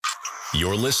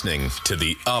You're listening to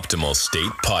the Optimal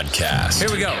State Podcast.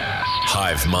 Here we go.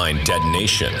 Hive mind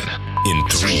detonation in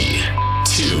 3,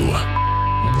 2, 1.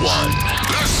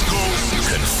 Let's go.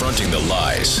 Confronting the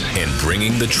lies and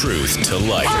bringing the truth to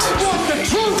light. I want the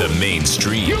truth. The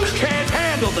mainstream You can't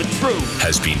handle the truth.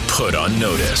 has been put on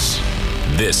notice.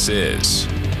 This is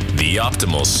the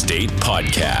Optimal State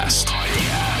Podcast.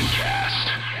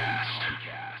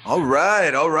 All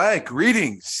right.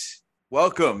 Greetings.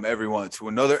 Welcome, everyone, to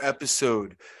another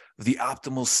episode of the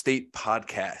Optimal State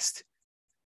Podcast.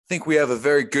 I think we have a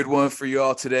very good one for you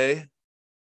all today.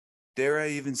 Dare I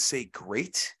even say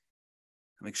great?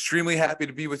 I'm extremely happy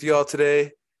to be with you all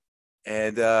today.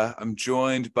 And I'm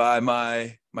joined by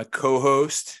my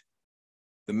co-host,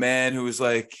 the man who is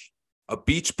like a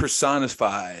beach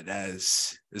personified,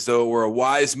 as though it were a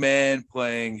wise man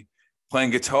playing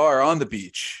guitar on the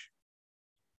beach.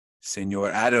 Senor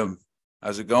Adam.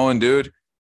 How's it going, dude?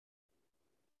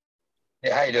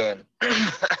 Hey, how you doing?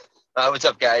 What's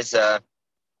up, guys?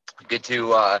 Good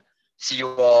to see you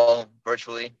all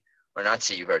virtually, or not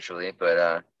see you virtually,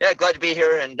 but yeah, glad to be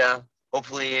here, and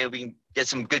hopefully we can get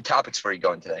some good topics for you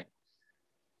going today.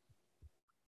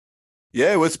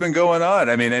 Yeah, what's been going on?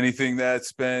 I mean, anything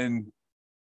that's been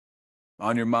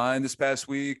on your mind this past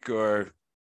week, or?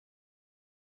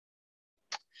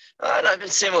 Not been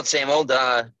same old.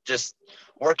 Just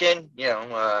working,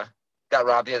 got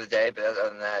robbed the other day, but other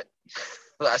than that,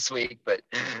 last week. But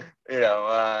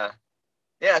yeah,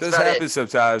 It does happen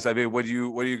sometimes. I mean, when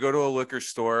you go to a liquor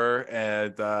store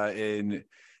and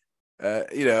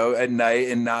at night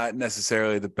and not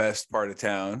necessarily the best part of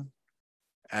town,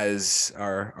 as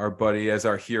our buddy, as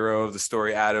our hero of the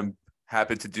story, Adam,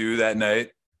 happened to do that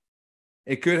night,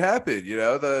 it could happen.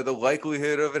 The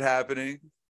likelihood of it happening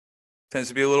tends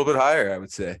to be a little bit higher, I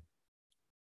would say.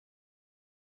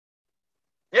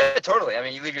 Yeah, totally. I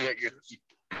mean, you leave you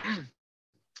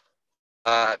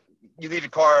leave your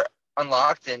car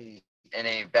unlocked in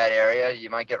a bad area, you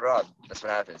might get robbed. That's what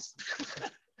happens.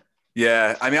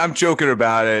 Yeah, I mean, I'm joking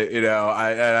about it.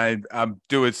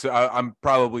 I'm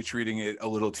probably treating it a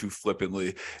little too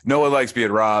flippantly. No one likes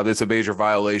being robbed. It's a major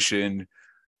violation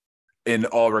in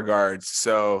all regards.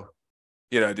 So,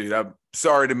 dude, I'm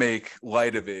sorry to make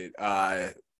light of it.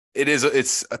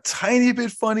 It's a tiny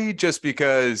bit funny just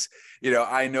because,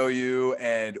 I know you,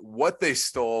 and what they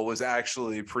stole was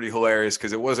actually pretty hilarious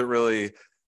because it wasn't really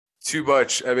too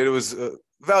much. I mean, it was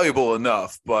valuable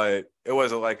enough, but it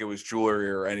wasn't like it was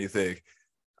jewelry or anything.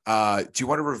 Do you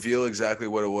want to reveal exactly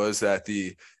what it was that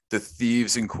the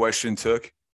thieves in question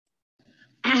took?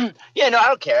 Yeah, no, I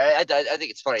don't care. I think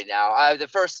it's funny now. The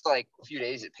first few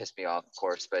days it pissed me off, of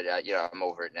course, but I'm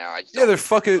over it now.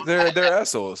 They're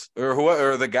assholes, or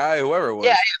whoever, or the guy, whoever it was.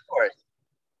 Yeah, of course.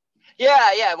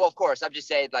 Yeah. Well, of course. I'm just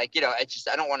saying, it's just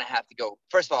I don't want to have to go.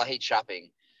 First of all, I hate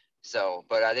shopping,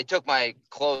 but they took my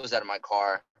clothes out of my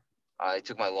car. They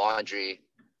took my laundry.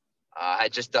 I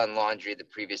had just done laundry the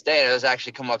previous day, and I was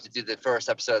actually come up to do the first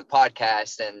episode of the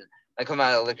podcast, and I come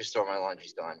out of the liquor store, my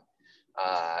laundry's gone.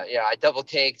 I double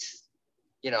taked,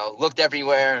 looked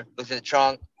everywhere, looked in the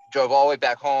trunk, drove all the way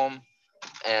back home,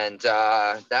 and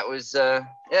that was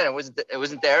it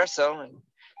wasn't there, so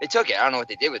they took it. I don't know what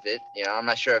they did with it. I'm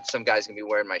not sure if some guy's gonna be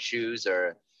wearing my shoes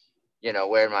or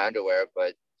wearing my underwear,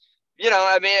 but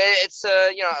I mean, it's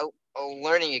a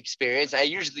learning experience. I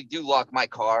usually do lock my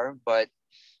car, but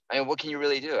I mean, what can you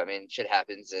really do? I mean, shit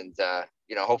happens, and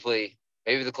hopefully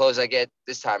maybe the clothes I get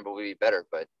this time will be better,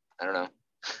 but I don't know.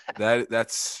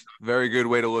 That's a very good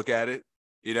way to look at it.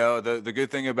 The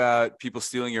good thing about people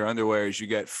stealing your underwear is you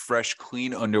get fresh,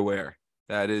 clean underwear.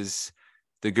 That is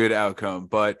the good outcome.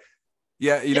 But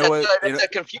yeah, you know what? That's a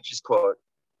Confucius quote.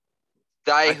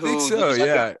 Die who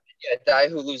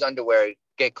lose underwear,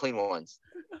 get clean ones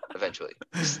eventually.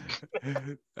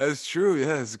 That's true.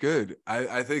 Yeah, it's good.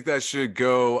 I think that should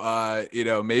go.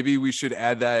 Maybe we should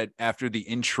add that after the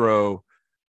intro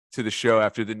to the show.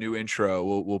 After the new intro,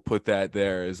 we'll put that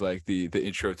there as like the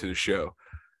intro to the show.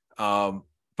 But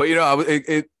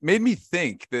it made me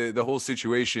think the whole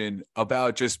situation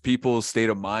about just people's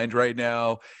state of mind right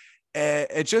now,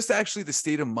 and just actually the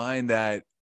state of mind that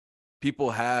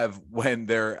people have when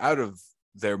they're out of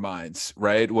their minds,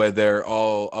 right? When they're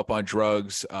all up on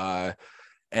drugs. And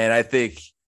I think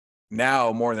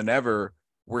now more than ever,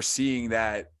 we're seeing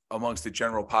that amongst the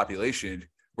general population.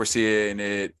 We're seeing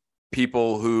it.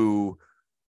 People who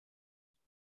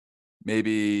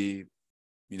maybe,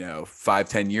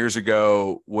 5-10 years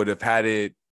ago would have had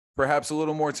it perhaps a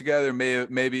little more together,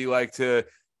 maybe like to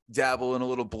dabble in a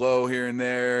little blow here and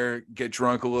there, get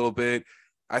drunk a little bit.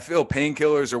 I feel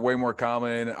painkillers are way more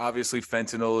common. Obviously,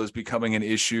 fentanyl is becoming an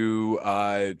issue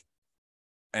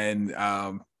And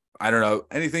I don't know,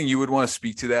 anything you would want to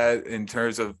speak to that in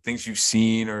terms of things you've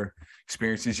seen or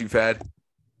experiences you've had?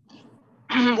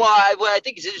 Well, what I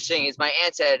think is interesting is my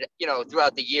aunt said,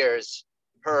 throughout the years,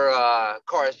 her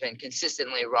car has been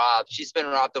consistently robbed. She's been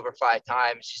robbed over 5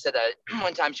 times. She said that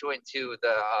one time she went to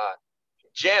the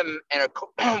gym and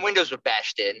her windows were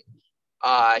bashed in.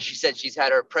 She said she's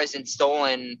had her present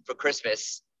stolen for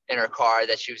Christmas in her car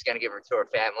that she was going to give her to her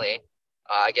family.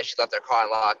 I guess she left her car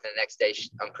unlocked, and the next day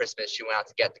on Christmas, she went out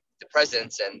to get the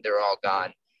presents, and they're all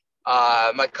gone.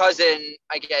 My cousin,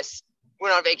 I guess,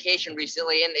 went on vacation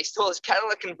recently, and they stole his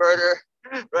Cadillac converter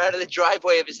right out of the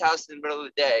driveway of his house in the middle of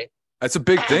the day. That's a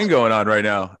big thing going on right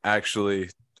now, actually.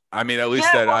 I mean, at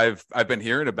least that I've been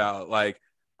hearing about. Like,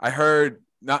 I heard,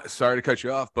 not sorry to cut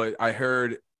you off, but I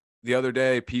heard the other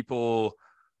day people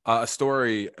a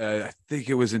story. I think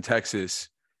it was in Texas,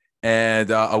 and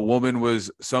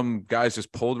some guys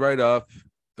just pulled right up.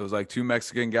 It was like 2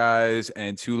 Mexican guys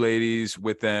and 2 ladies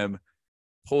with them,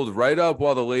 pulled right up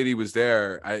while the lady was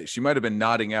there. She might have been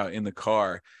nodding out in the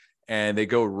car, and they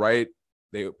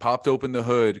popped open the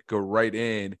hood, go right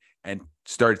in, and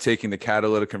started taking the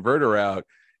catalytic converter out.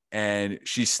 And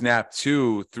she snapped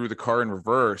through the car in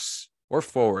reverse or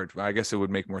forward. I guess it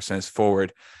would make more sense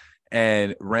forward,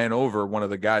 and ran over one of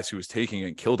the guys who was taking it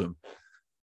and killed him.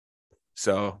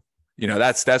 So,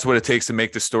 that's what it takes to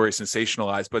make the story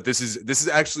sensationalized. But this is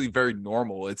actually very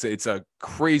normal. It's a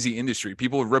crazy industry.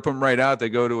 People rip them right out. They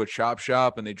go to a chop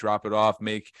shop and they drop it off,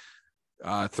 make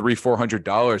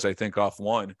 $300-$400, I think, off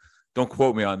one. Don't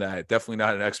quote me on that. Definitely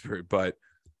not an expert, but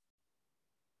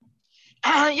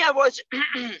yeah, well,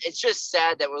 it's just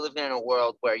sad that we're living in a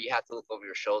world where you have to look over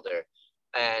your shoulder,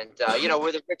 and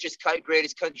we're the richest,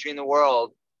 greatest country in the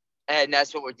world, and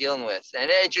that's what we're dealing with, and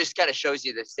it just kind of shows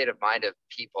you the state of mind of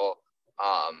people.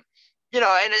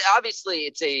 And obviously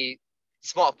it's a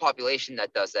small population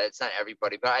that does that. It's not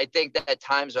everybody, but I think that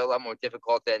times are a lot more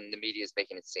difficult than the media is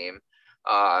making it seem.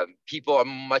 People are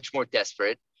much more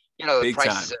desperate.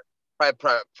 The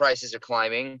prices are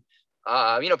climbing.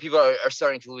 People are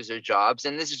starting to lose their jobs,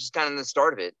 and this is just kind of the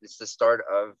start of it. It's the start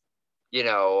of,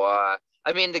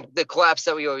 the collapse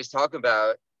that we always talk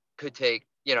about could take,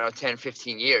 10,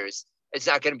 15 years. It's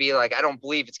not going to be like, I don't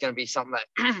believe it's going to be something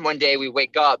that one day we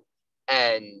wake up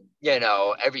and,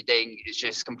 everything is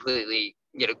just completely,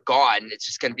 gone. It's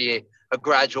just going to be a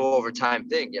gradual over time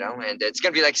thing, and it's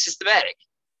going to be like systematic,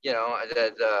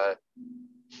 the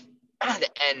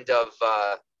end of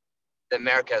the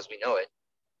America as we know it.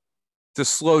 It's a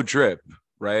slow drip,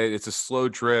 right? It's a slow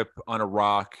drip on a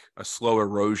rock, a slow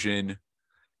erosion.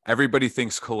 Everybody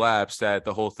thinks collapse, that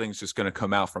the whole thing's just going to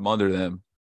come out from under them.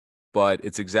 But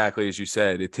it's exactly as you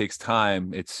said. It takes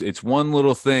time. It's one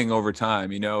little thing over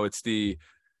time. It's the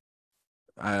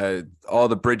all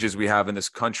the bridges we have in this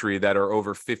country that are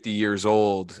over 50 years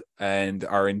old and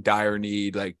are in dire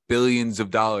need, like billions of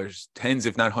dollars, tens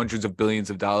if not hundreds of billions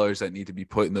of dollars that need to be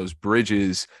put in those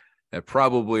bridges that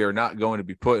probably are not going to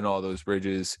be put in all those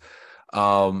bridges.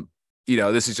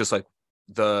 This is just like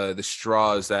the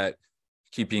straws that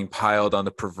keep being piled on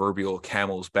the proverbial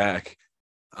camel's back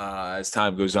as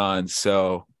time goes on.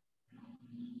 So,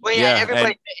 well,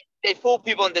 everybody, they fool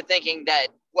people into thinking that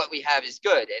what we have is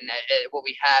good and that what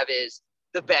we have is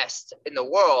the best in the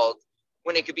world,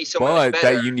 when it could be so much better. But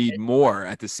that you need more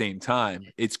at the same time.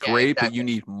 It's great, exactly. But you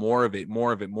need more of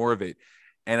it.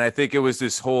 And I think it was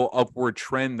this whole upward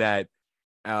trend that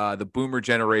the boomer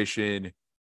generation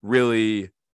really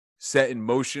set in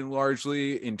motion,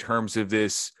 largely in terms of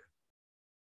this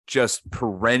just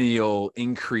perennial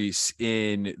increase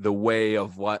in the way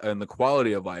of life and the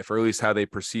quality of life, or at least how they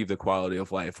perceive the quality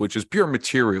of life, which is pure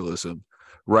materialism,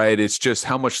 right? It's just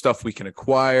how much stuff we can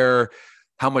acquire,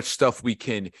 how much stuff we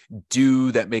can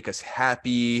do that make us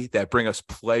happy, that bring us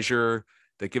pleasure,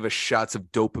 that give us shots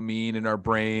of dopamine in our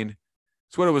brain.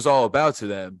 It's what it was all about to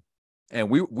them. And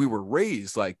we were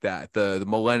raised like that, the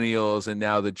millennials and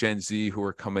now the Gen Z who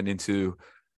are coming into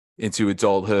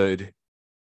adulthood.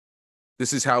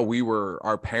 This is how we were,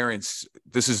 our parents,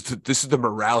 this is the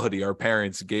morality our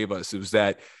parents gave us. It was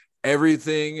that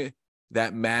everything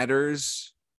that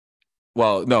matters,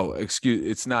 well, no,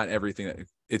 it's not everything.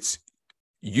 It's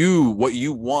what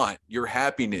you want, your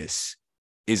happiness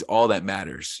is all that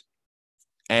matters.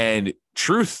 And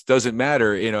truth doesn't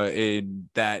matter in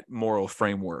that moral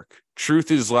framework. Truth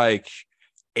is like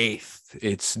eighth.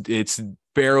 It's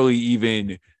barely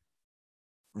even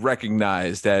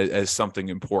recognized as something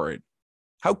important.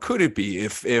 How could it be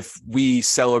if we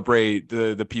celebrate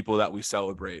the people that we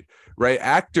celebrate, right?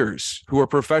 Actors who are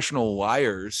professional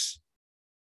liars,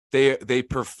 they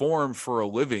perform for a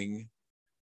living.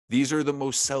 These are the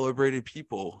most celebrated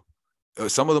people.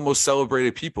 some of the most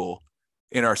celebrated people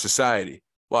in our society.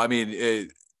 Well, I mean,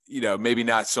 maybe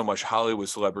not so much Hollywood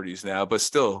celebrities now, but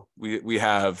still we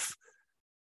have,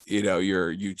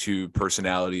 your YouTube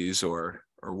personalities or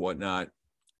whatnot.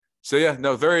 So yeah,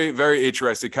 no, very, very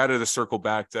interesting. Kind of to circle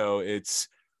back though, it's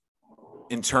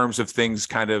in terms of things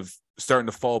kind of starting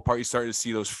to fall apart. You start to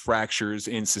see those fractures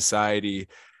in society,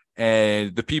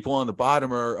 and the people on the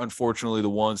bottom are unfortunately the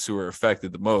ones who are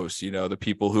affected the most. The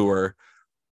people who are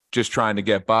just trying to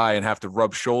get by and have to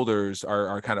rub shoulders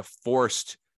are kind of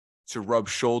forced to rub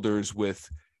shoulders with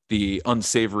the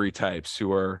unsavory types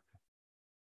who are,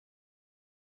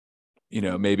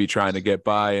 maybe trying to get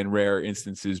by in rare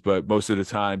instances, but most of the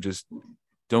time just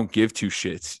don't give two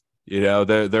shits.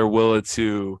 They're willing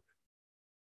to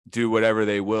do whatever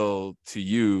they will to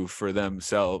you for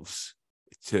themselves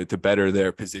to better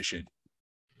their position.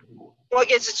 Well, I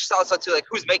guess it's just also too, like,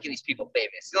 who's making these people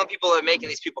famous? The only people that are making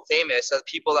these people famous are the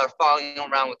people that are following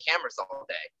around with cameras all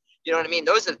day. You know what I mean?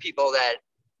 Those are the people that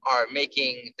are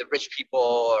making the rich people,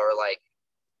 or like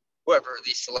whoever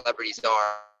these celebrities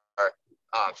are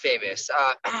famous.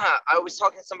 I was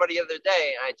talking to somebody the other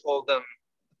day, and I told them,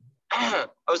 I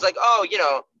was like, oh,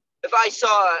 if I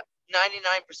saw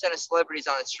 99% of celebrities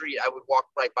on the street, I would walk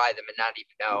right by them and not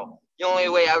even know. The only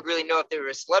way I would really know if they were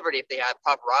a celebrity if they had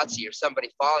paparazzi or somebody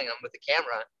following them with a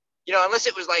camera. Unless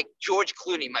it was like George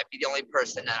Clooney might be the only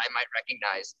person that I might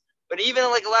recognize. But even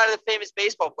like a lot of the famous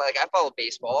baseball players, like I follow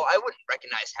baseball, I wouldn't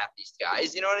recognize half these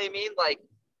guys. You know what I mean? Like,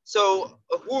 so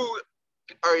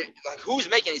who's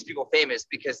making these people famous?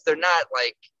 Because they're not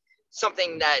like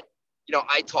something that,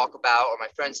 I talk about or my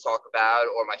friends talk about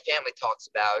or my family talks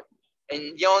about.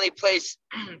 And the only place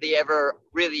they ever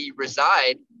really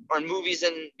reside are in movies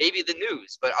and maybe the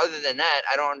news. But other than that,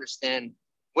 I don't understand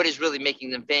what is really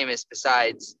making them famous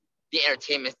besides the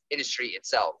entertainment industry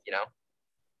itself,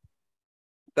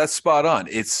 That's spot on.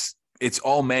 It's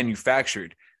all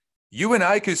manufactured. You and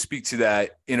I could speak to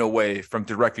that in a way from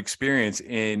direct experience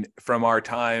from our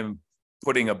time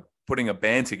putting a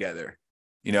band together,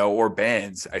 or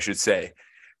bands, I should say.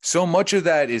 So much of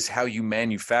that is how you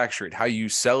manufacture it, how you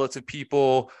sell it to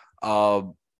people,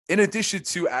 in addition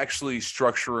to actually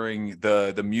structuring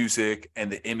the music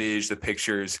and the image, the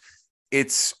pictures.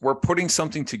 We're putting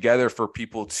something together for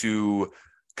people to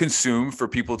consume, for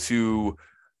people to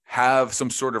have some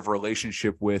sort of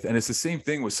relationship with. And it's the same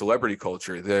thing with celebrity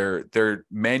culture. They're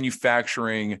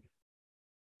manufacturing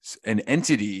an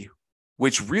entity,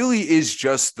 which really is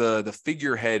just the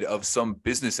figurehead of some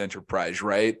business enterprise,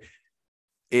 right?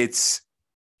 It's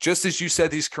just as you said,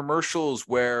 these commercials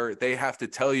where they have to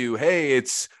tell you, hey,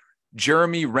 it's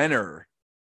Jeremy Renner.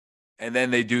 And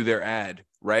then they do their ad,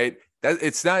 right?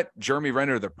 It's not Jeremy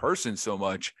Renner, the person, so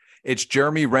much. It's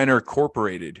Jeremy Renner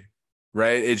Corporated,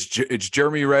 right? It's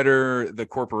Jeremy Renner, the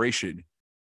corporation.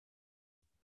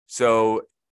 So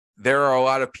there are a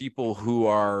lot of people who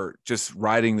are just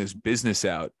riding this business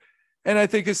out. And I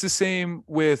think it's the same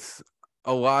with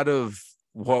a lot of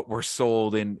what we're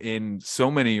sold in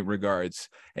so many regards,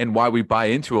 and why we buy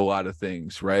into a lot of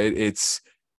things, right?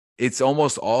 It's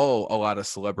almost all a lot of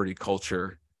celebrity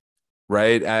culture,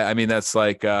 right? I mean, that's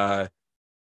like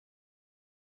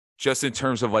just in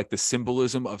terms of like the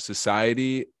symbolism of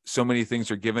society, so many things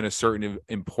are given a certain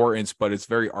importance, but it's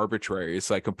very arbitrary. It's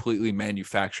like completely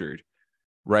manufactured,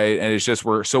 right? And it's just,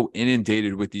 we're so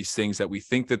inundated with these things that we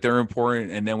think that they're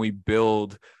important, and then we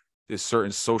build this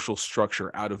certain social structure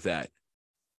out of that.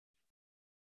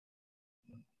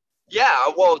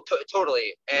 Yeah, well,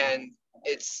 totally. And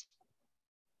it's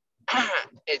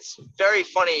very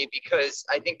funny because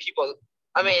I think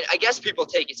I guess people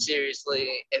take it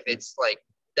seriously if it's like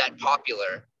that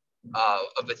popular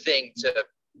of a thing to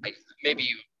like maybe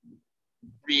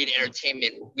read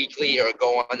Entertainment Weekly or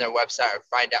go on their website or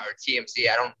find out, or TMZ.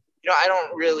 I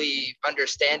don't really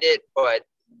understand it, but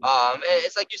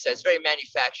it's like you said, it's very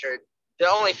manufactured. They're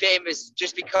only famous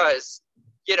just because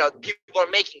people are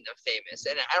making them famous.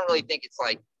 And I don't really think it's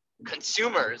like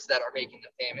consumers that are making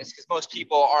them famous, because most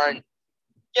people aren't,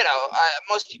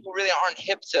 most people really aren't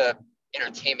hip to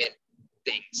entertainment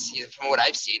things from what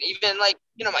I've seen. Even like,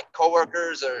 my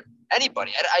coworkers or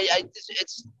anybody.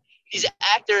 It's these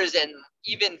actors and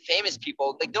even famous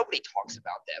people, like nobody talks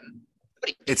about them.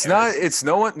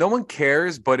 No one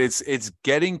cares, but it's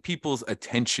getting people's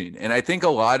attention. And I think a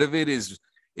lot of it is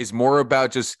more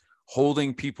about just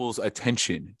holding people's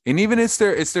attention. And even it's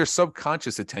their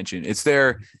subconscious attention.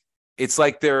 It's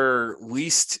like their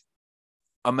least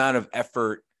amount of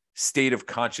effort state of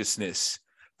consciousness,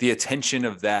 the attention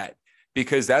of that,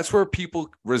 because that's where people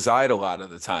reside a lot of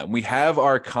the time. We have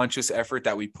our conscious effort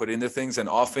that we put into things, and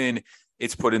often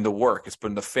it's put into work, it's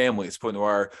put into family, it's put into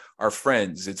our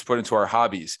friends, it's put into our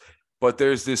hobbies. But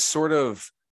there's this sort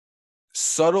of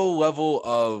subtle level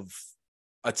of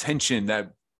attention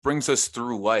that brings us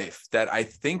through life that I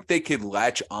think they could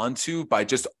latch onto by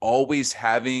just always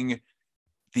having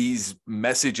these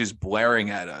messages blaring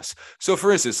at us. So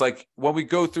for instance, like when we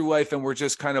go through life and we're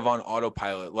just kind of on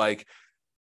autopilot, like,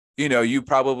 you know, you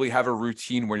probably have a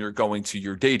routine when you're going to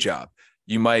your day job.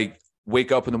 You might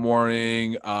wake up in the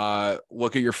morning,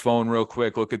 look at your phone real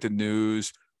quick, look at the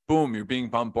news, boom, you're being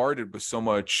bombarded with so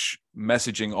much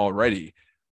messaging already.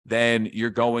 Then you're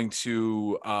going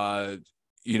to,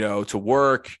 to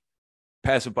work,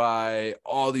 pass it by,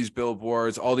 all these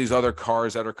billboards, all these other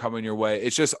cars that are coming your way.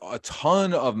 It's just a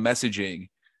ton of messaging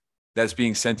that's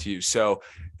being sent to you. So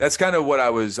that's kind of what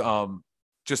I was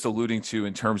just alluding to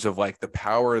in terms of like the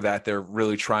power that they're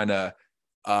really trying to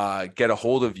get a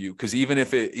hold of you. Because even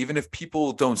if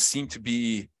people don't seem to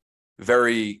be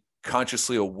very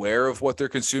consciously aware of what they're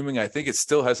consuming, I think it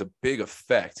still has a big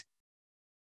effect.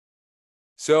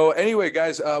 So anyway,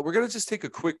 guys, we're going to just take a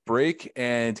quick break.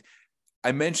 And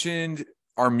I mentioned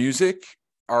our music,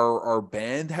 our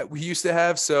band that we used to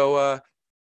have. So I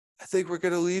think we're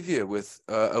going to leave you with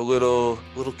a little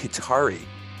Qatari.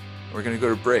 We're going to go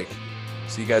to break.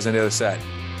 See you guys on the other side.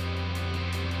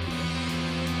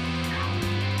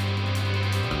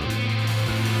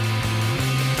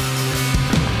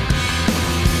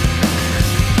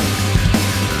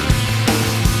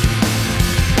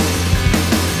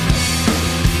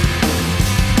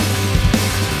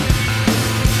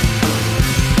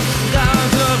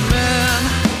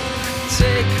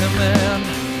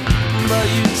 But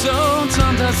you don't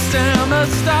understand the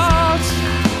start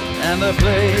and the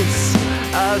place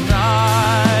I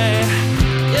die.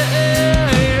 Yeah.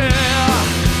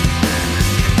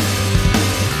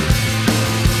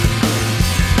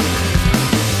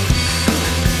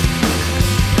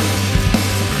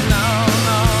 No.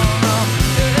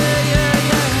 Yeah.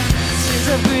 Seas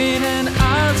are green and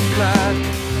eyes are black.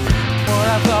 What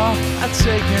I thought I'd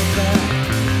take it back.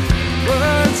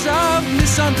 Words of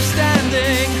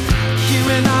misunderstanding,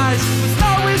 human eyes was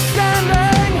always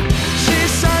standing. She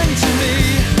sang to me,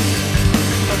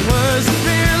 but words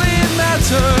really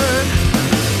mattered.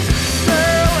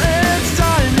 Girl, it's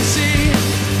time to see,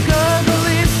 good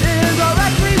beliefs is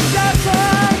directly shattered.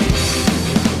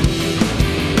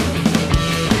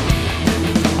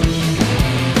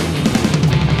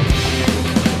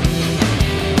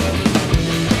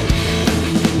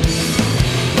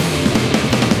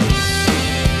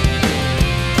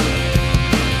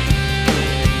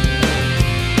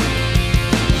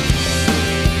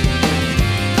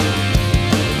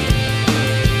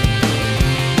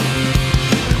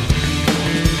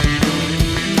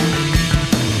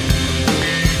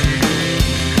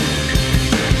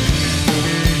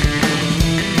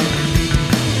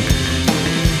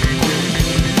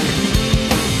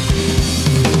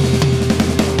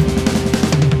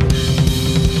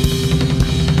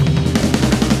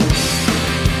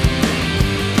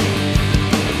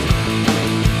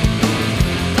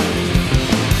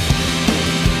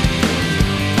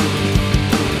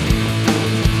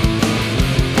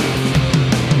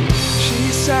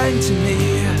 To me,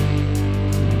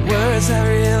 words that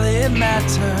really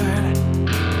mattered.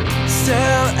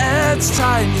 Still, it's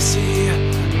time you see,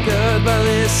 good but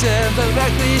listen,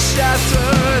 directly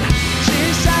shattered.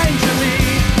 She sang to me,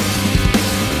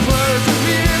 words that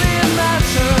really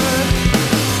mattered.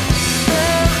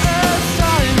 Still, it's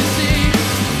time you see,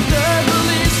 good but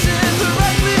listen,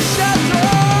 directly shattered.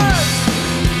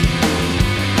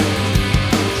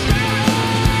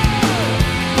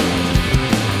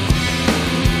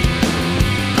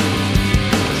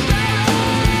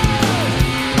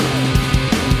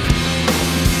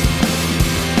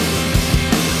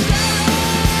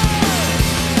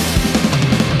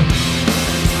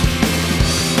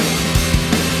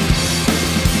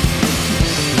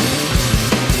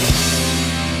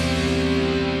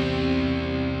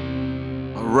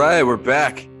 All right, we're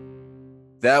back.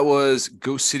 That was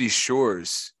Ghost City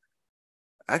Shores.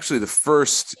 Actually,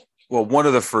 one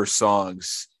of the first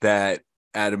songs that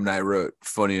Adam and I wrote,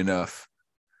 funny enough.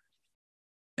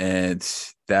 And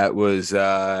that was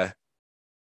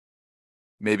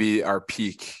maybe our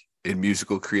peak in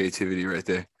musical creativity right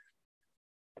there.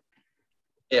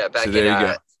 Yeah, back so there in you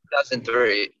go.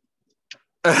 2003.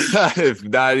 If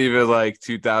not even like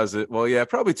 2000. Well, yeah,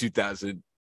 probably 2000.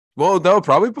 Well, no,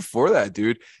 probably before that,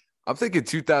 dude. I'm thinking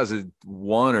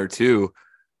 2001 or 2,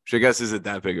 which I guess isn't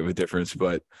that big of a difference,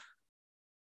 but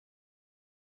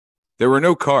there were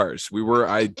no cars.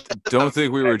 I don't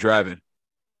think we were driving.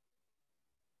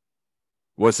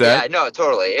 What's that? Yeah, no,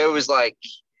 totally. It was like,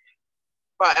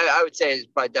 I would say it's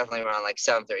probably definitely around like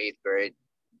 7th or 8th grade.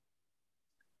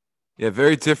 Yeah,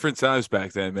 very different times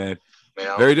back then, man. You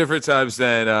know? Very different times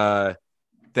than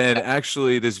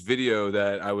actually this video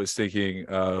that I was thinking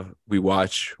we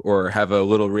watch or have a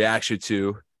little reaction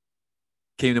to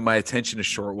came to my attention a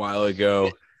short while ago.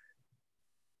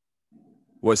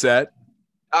 What's that?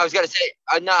 I was gonna say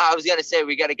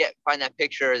we gotta find that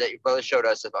picture that your brother showed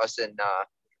us of us in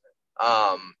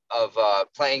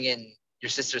playing in your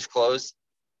sister's clothes.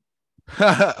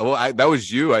 Well, that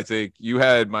was you. I think you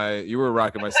were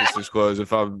rocking my sister's clothes,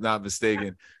 if I'm not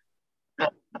mistaken.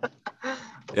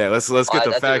 Yeah, let's get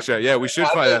the facts straight. Yeah, we should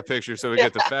find that picture so we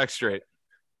get the facts straight.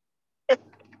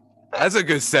 That's a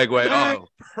good segue. Oh,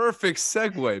 perfect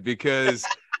segue, because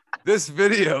this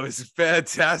video is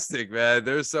fantastic, man.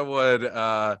 There's someone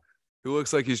who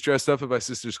looks like he's dressed up in my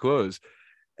sister's clothes.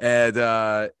 And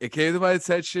it came to my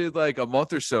attention like a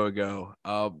month or so ago.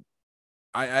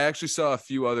 I actually saw a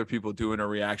few other people doing a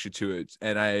reaction to it,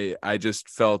 and I just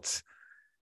felt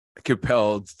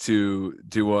compelled to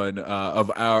do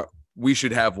one we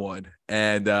should have one.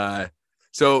 And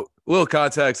so little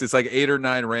context, it's like 8 or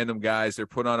 9 random guys. They're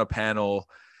put on a panel,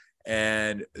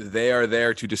 and they are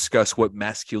there to discuss what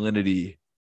masculinity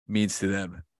means to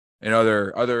them and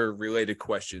other related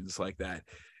questions like that.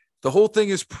 The whole thing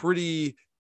is pretty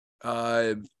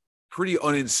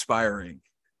uninspiring.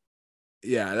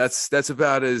 Yeah, that's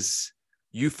about as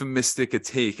euphemistic a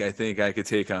take I think I could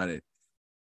take on it.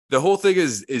 The whole thing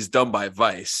is done by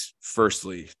Vice,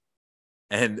 firstly.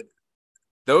 And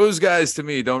those guys, to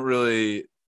me,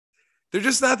 they're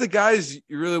just not the guys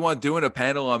you really want doing a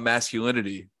panel on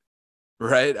masculinity,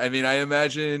 right? I mean, I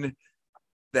imagine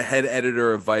the head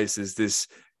editor of Vice is this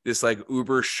like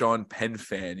uber Sean Penn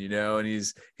fan, you know, and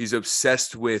he's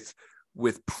obsessed with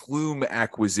plume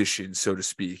acquisition, so to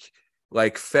speak,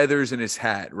 like feathers in his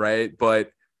hat, right? But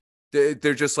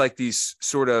they're just like these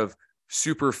sort of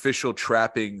superficial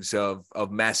trappings of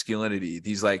masculinity,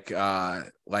 these like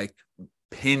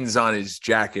pins on his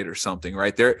jacket or something,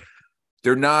 right? They're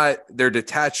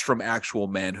detached from actual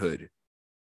manhood.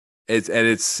 It's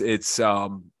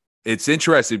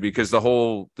interesting because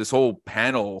this whole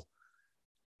panel,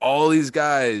 all these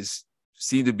guys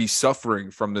seem to be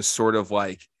suffering from this sort of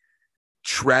like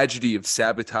tragedy of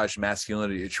sabotage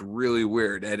masculinity. It's really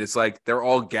weird. And it's like they're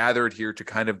all gathered here to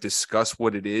kind of discuss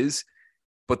what it is.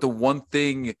 But the one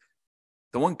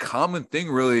common thing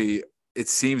really, it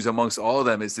seems, amongst all of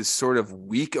them is this sort of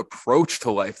weak approach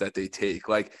to life that they take.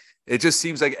 Like, it just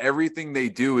seems like everything they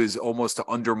do is almost to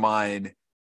undermine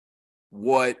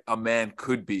what a man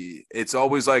could be. It's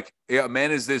always like, yeah, a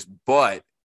man is this, but,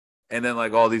 and then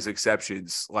like all these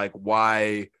exceptions, like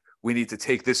why we need to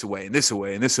take this away and this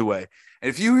away and this away. And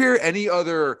if you hear any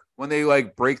other, when they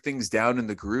like break things down in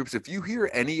the groups, if you hear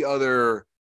any other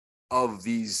of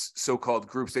these so-called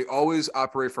groups, they always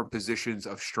operate from positions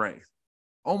of strength.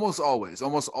 Almost always,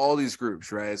 almost all these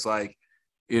groups, right? It's like,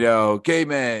 you know, gay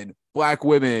men, black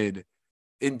women,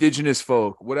 indigenous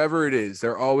folk, whatever it is,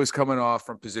 they're always coming off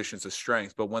from positions of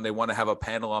strength. But when they want to have a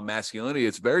panel on masculinity,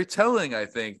 it's very telling, I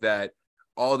think, that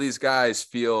all these guys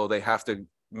feel they have to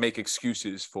make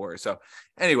excuses for it. So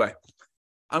anyway,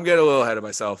 I'm getting a little ahead of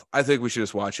myself. I think we should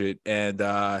just watch it. And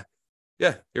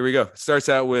yeah, here we go. It starts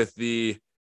out with the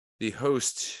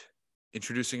host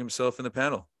introducing himself in the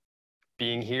panel.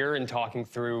 Being here and talking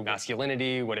through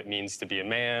masculinity, what it means to be a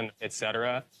man,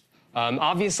 etc.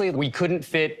 Obviously, we couldn't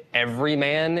fit every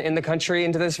man in the country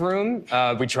into this room.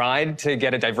 We tried to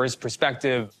get a diverse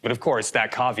perspective, but of course,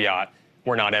 that caveat,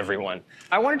 we're not everyone.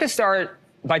 I wanted to start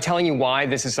by telling you why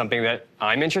this is something that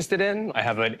I'm interested in. I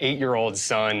have an 8-year-old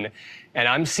son, and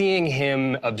I'm seeing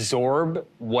him absorb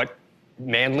what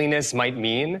manliness might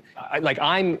mean.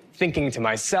 I'm thinking to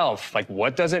myself, like,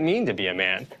 what does it mean to be a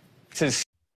man?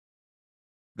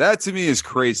 That to me is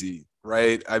crazy,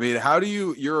 right? I mean, how do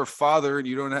you're a father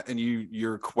and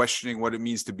you're questioning what it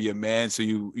means to be a man. So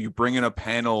you bring in a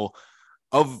panel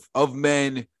of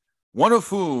men, one of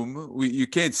whom you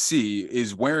can't see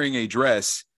is wearing a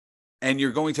dress, and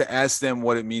you're going to ask them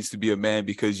what it means to be a man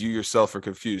because you yourself are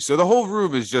confused. So the whole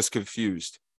room is just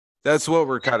confused. That's what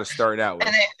we're kind of starting out with.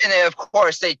 And then of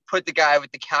course, they put the guy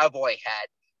with the cowboy hat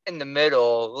in the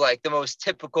middle, like the most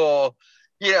typical,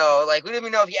 you know, like we don't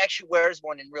even know if he actually wears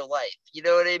one in real life. You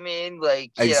know what I mean?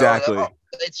 Like, exactly. Know,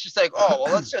 it's just like, oh,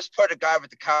 well, let's just put a guy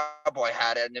with the cowboy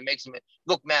hat and it makes him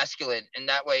look masculine. And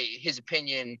that way his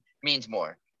opinion means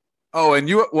more. Oh,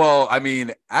 and I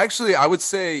mean, actually, I would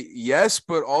say yes,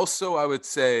 but also I would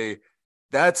say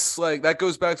that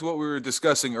goes back to what we were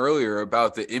discussing earlier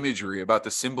about the imagery, about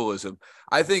the symbolism.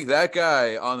 I think that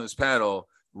guy on this panel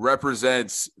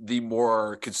represents the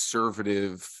more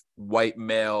conservative white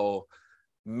male,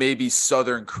 maybe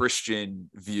Southern Christian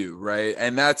view, right?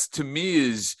 And that's, to me,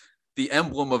 is the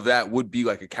emblem of that would be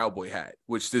like a cowboy hat,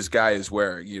 which this guy is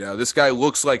wearing. You know, this guy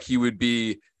looks like he would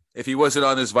be, if he wasn't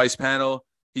on this Vice panel,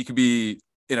 he could be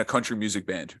in a country music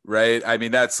band, right? I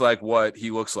mean, that's like what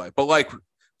he looks like, but like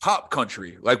pop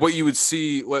country, like what you would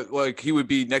see, like he would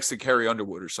be next to Carrie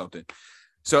Underwood or something.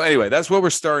 So anyway, that's what we're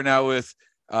starting out with.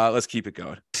 Let's keep it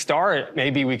going. Start,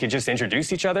 maybe we could just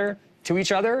introduce each other to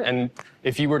each other. And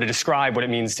if you were to describe what it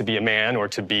means to be a man or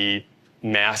to be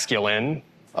masculine.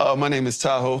 My name is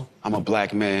Tahoe. I'm a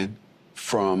black man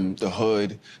from the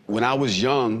hood. When I was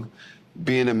young,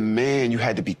 being a man, you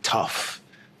had to be tough.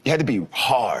 You had to be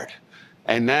hard.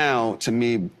 And now, to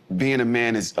me, being a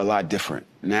man is a lot different.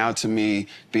 Now, to me,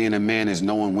 being a man is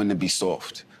knowing when to be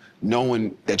soft.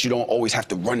 Knowing that you don't always have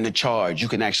to run the charge. You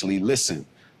can actually listen.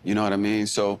 You know what I mean?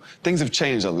 So things have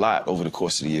changed a lot over the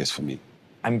course of the years for me.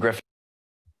 I'm Griffin.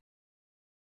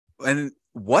 And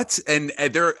what? And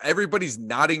everybody's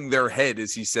nodding their head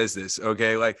as he says this.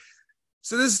 Okay, like,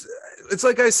 so this, it's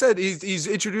like I said, he's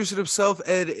introducing himself,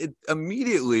 and it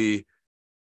immediately,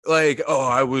 like, oh,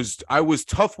 I was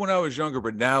tough when I was younger,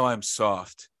 but now I'm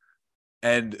soft.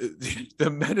 And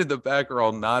the men in the back are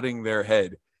all nodding their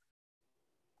head.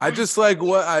 I just like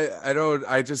what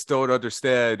I just don't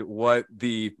understand what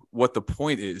the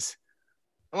point is.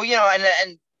 Well, you know,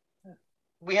 and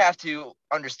we have to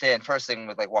understand, first thing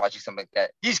with like watching something like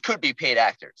that, these could be paid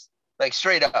actors, like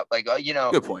straight up, like, you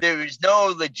know, there is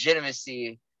no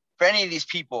legitimacy for any of these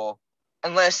people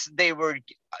unless they were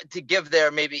to give their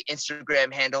maybe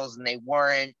Instagram handles and they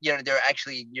weren't, you know, they're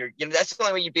actually that's the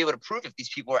only way you'd be able to prove if these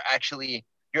people are actually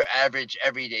your average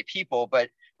everyday people. But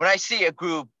when I see a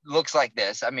group looks like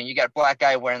this, I mean, you got a black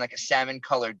guy wearing like a salmon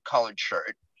collared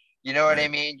shirt. You know what I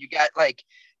mean? You got like,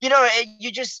 you know,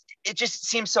 it just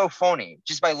seems so phony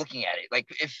just by looking at it. Like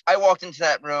if I walked into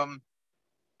that room,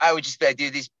 I would just be like,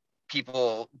 dude, these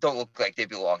people don't look like they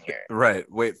belong here. Right.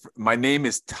 Wait, my name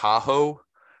is Tahoe.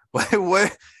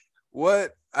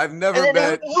 What? I've never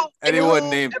met anyone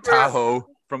named Tahoe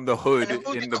from the hood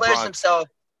in the Bronx. Himself,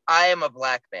 I am a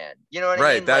black man. You know what I mean?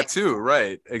 Right, that like, too.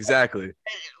 Right, exactly.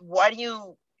 Why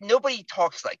do nobody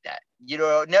talks like that? You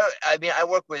know, no. I mean, I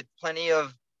work with plenty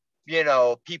of, you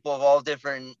know, people of all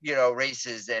different, you know,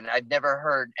 races, and I've never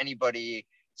heard anybody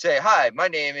say, "Hi, my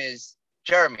name is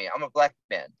Jeremy. I'm a black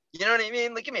man." You know what I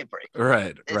mean? Like, give me a break.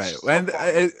 Right, right.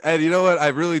 And you know what? I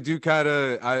really do kind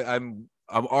of.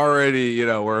 I'm already, you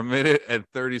know, we're a minute and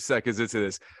 30 seconds into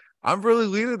this. I'm really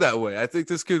leaning that way. I think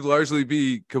this could largely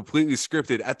be completely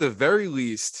scripted. At the very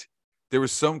least, there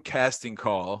was some casting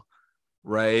call,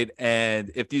 right?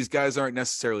 And if these guys aren't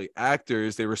necessarily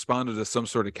actors, they responded to some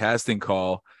sort of casting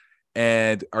call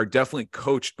and are definitely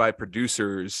coached by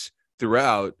producers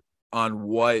throughout on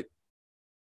what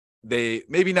they,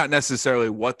 maybe not necessarily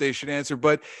what they should answer,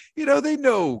 but, you know, they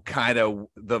know kind of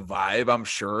the vibe, I'm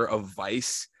sure, of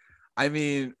Vice. I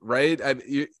mean, right?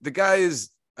 The guy is,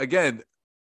 again,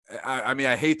 I mean,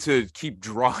 I hate to keep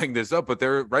drawing this up, but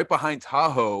they're right behind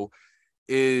Tahoe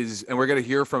is, and we're going to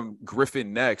hear from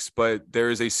Griffin next, but there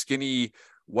is a skinny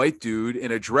white dude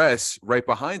in a dress right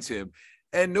behind him.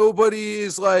 And nobody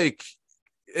is like,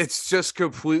 it's just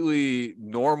completely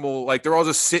normal. Like they're all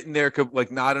just sitting there,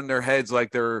 like nodding their heads,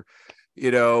 like they're,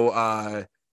 you know,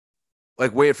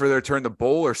 like waiting for their turn to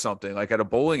bowl or something, like at a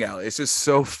bowling alley. It's just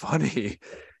so funny.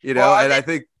 You know, and I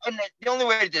think the only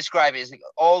way to describe it is like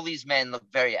all these men look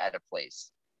very out of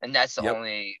place. And that's the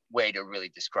only way to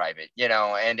really describe it, you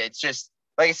know, and it's just,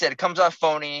 like I said, it comes off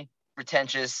phony,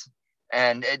 pretentious,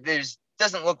 and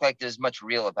doesn't look like there's much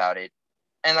real about it.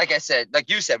 And like I said, like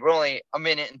you said, we're only a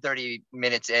minute and 30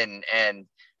 minutes in, and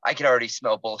I can already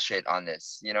smell bullshit on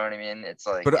this. You know what I mean? It's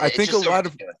like, but I think a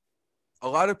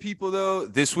lot of people, though,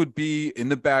 this would be in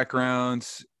the background,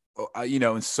 you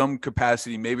know, in some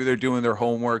capacity. Maybe they're doing their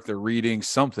homework, they're reading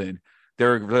something,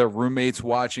 their roommates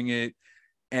watching it,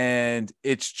 and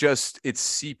it's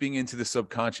seeping into the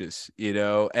subconscious, you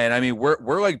know. And I mean,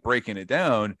 we're like breaking it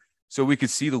down so we could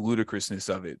see the ludicrousness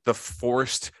of it, the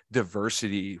forced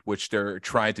diversity which they're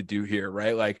trying to do here,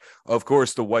 right? Like, of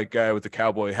course, the white guy with the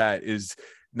cowboy hat is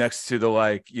next to the,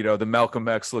 like, you know, the Malcolm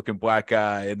X looking black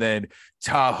guy, and then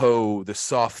Tahoe, the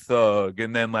soft thug,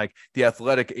 and then like the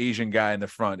athletic Asian guy in the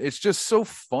front. It's just so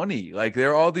funny. Like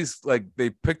they're all these, like they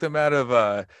picked them out of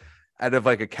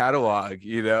like a catalog,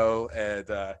 you know.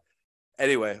 And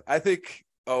anyway, I think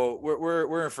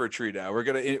we're in for a treat now.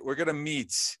 We're gonna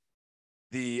meet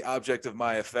the object of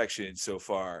my affection so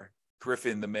far,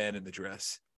 Griffin, the man in the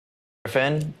dress.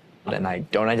 Griffin, and I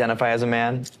don't identify as a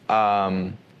man.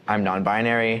 I'm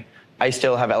non-binary. I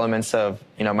still have elements of,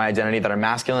 my identity that are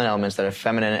masculine, elements that are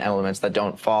feminine, elements that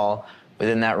don't fall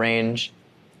within that range.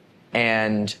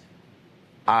 And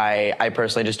I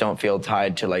personally just don't feel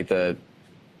tied to like the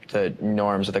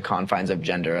norms or the confines of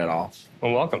gender at all.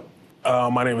 Well, welcome.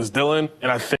 My name is Dylan,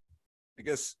 and I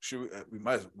guess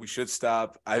we should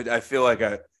stop. I feel like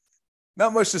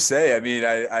not much to say. I mean,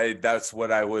 I that's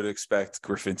what I would expect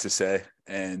Griffin to say,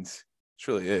 and it's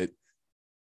really it.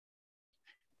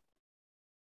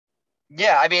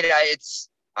 Yeah, I mean,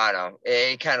 I don't know.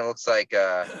 It kind of looks like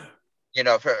for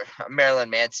Marilyn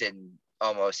Manson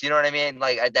almost. You know what I mean?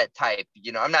 Like that type.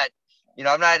 I'm not.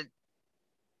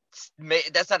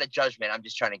 That's not a judgment. I'm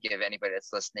just trying to give anybody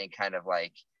that's listening kind of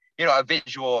like, a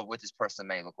visual of what this person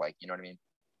may look like. You know what I mean?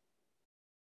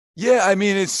 Yeah, I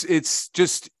mean, it's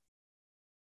just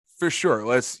for sure.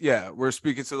 We're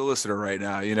speaking to the listener right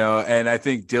now, and I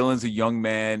think Dylan's a young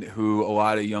man who a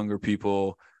lot of younger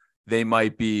people, they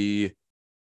might be,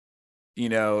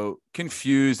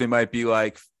 confused. They might be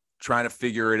like trying to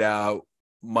figure it out,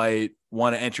 might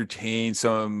want to entertain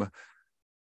some,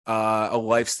 a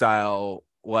lifestyle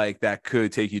like that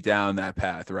could take you down that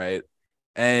path. Right.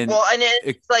 And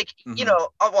it's like, I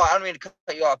don't mean to cut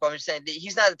you off, but I'm just saying that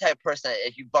he's not the type of person that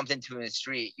if you bumped into him in the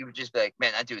street, you would just be like,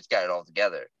 man, that dude's got it all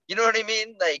together. You know what I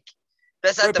mean? Like,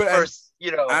 that's not the first,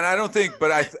 And I don't think,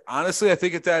 but honestly, I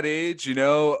think at that age, a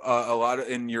lot of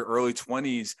in your early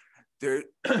 20s,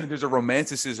 there's a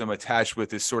romanticism attached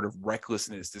with this sort of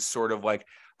recklessness, this sort of like,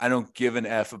 I don't give an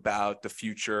F about the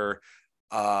future.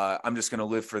 I'm just going to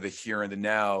live for the here and the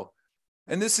now.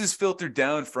 And this is filtered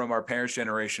down from our parents'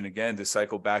 generation, again, to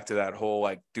cycle back to that whole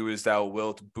like do as thou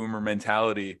wilt boomer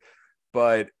mentality.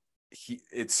 But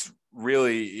it's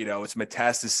really, it's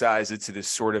metastasized into this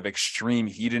sort of extreme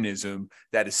hedonism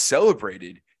that is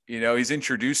celebrated. Griffin's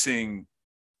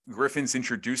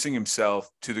introducing himself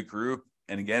to the group.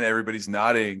 And again, everybody's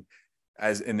nodding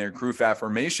as in their group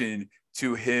affirmation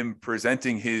to him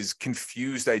presenting his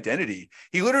confused identity.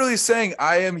 He literally is saying,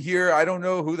 I am here. I don't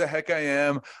know who the heck I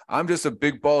am. I'm just a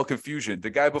big ball of confusion. The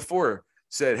guy before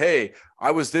said, hey,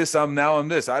 I was this, I'm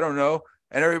this. I don't know.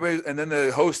 And then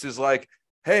the host is like,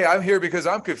 hey, I'm here because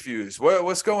I'm confused.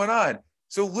 What's going on?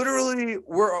 So literally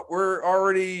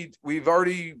we've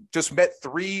already just met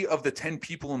 3 of the 10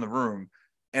 people in the room,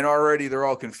 and already they're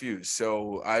all confused.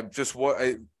 So I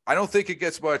don't think we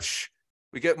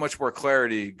get much more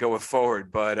clarity going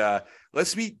forward, but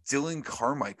let's meet Dylan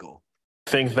Carmichael.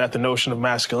 I think that the notion of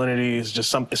masculinity is just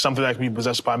something that can be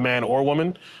possessed by man or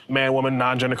woman, woman,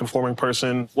 non-gender conforming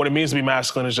person. What it means to be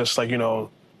masculine is just like,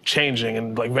 changing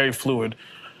and like very fluid.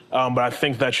 But I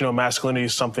think that, masculinity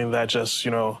is something that just,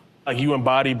 like you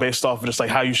embody based off of just like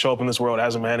how you show up in this world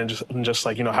as a man and just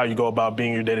like, how you go about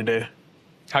being your day to day.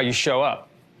 How you show up.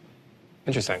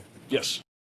 Interesting. Yes.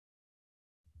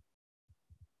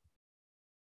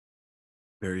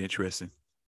 Very interesting.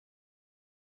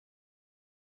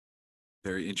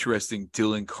 Very interesting,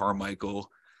 Dylan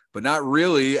Carmichael. But not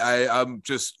really. I'm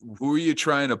just, who are you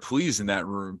trying to please in that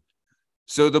room?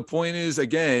 So the point is,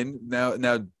 again,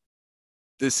 now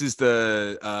this is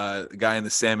the guy in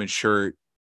the salmon shirt,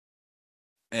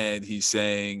 and he's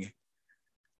saying,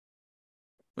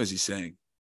 what is he saying?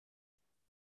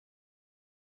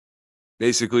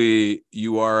 Basically,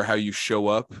 you are how you show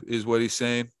up is what he's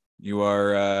saying. You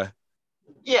are...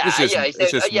 it's just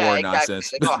more exactly.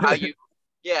 Nonsense. Like, how you,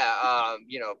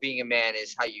 being a man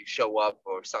is how you show up,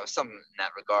 or something in that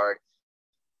regard.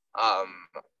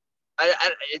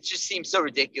 It just seems so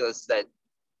ridiculous that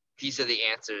these are the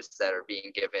answers that are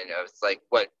being given. It's like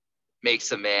what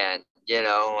makes a man.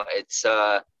 It's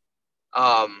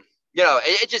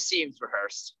it just seems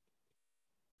rehearsed.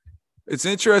 It's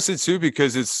interesting too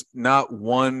because it's not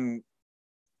one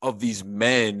of these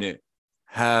men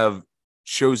have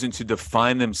chosen to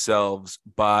define themselves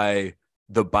by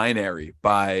the binary,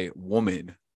 by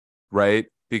woman, right?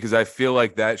 Because I feel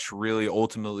like that's really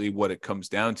ultimately what it comes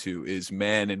down to is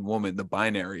man and woman, the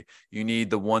binary. You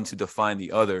need the one to define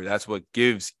the other. That's what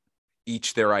gives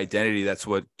each their identity. That's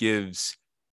what gives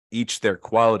each their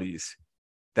qualities.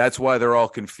 That's why they're all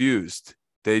confused.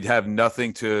 They'd have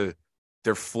nothing to,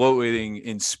 they're floating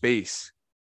in space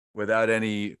without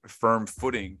any firm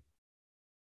footing.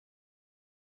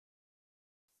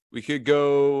 We could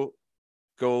go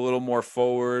a little more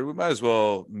forward. We might as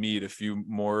well meet a few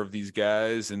more of these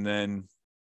guys and then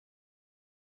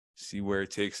see where it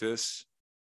takes us.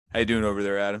 How you doing over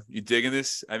there, Adam? You digging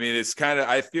this? I mean, it's kind of,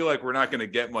 I feel like we're not going to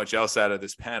get much else out of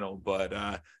this panel,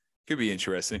 but could be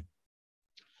interesting.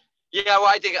 Yeah, well,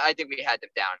 I think we had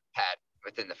them down pat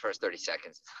within the first 30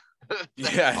 seconds.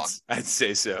 Yeah, I'd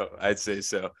say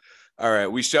so. All right,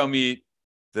 we shall meet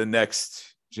the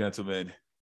next gentlemen.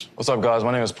 What's up, guys?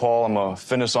 My name is Paul. I'm a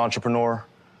fitness entrepreneur.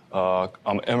 I'm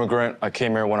an immigrant. I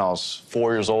came here when I was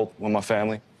 4 years old with my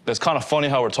family. It's kind of funny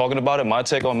how we're talking about it. My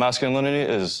take on masculinity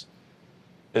is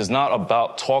not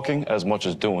about talking as much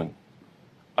as doing.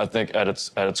 I think at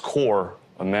its core,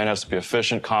 a man has to be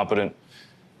efficient, competent,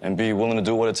 and be willing to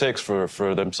do what it takes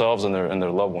for themselves and their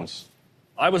loved ones.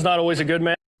 I was not always a good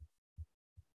man.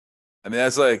 I mean,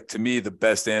 that's like, to me, the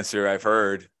best answer I've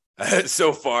heard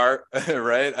so far,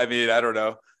 right? I mean, I don't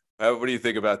know. What do you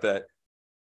think about that?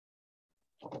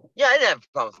 Yeah, I didn't have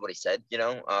a problem with what he said,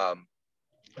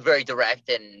 very direct,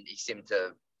 and he seemed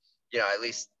to, at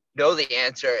least know the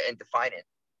answer and define it.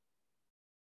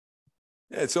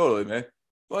 Yeah, totally, man.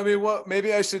 Well, I mean,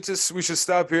 maybe we should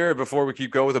stop here before we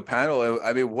keep going with the panel.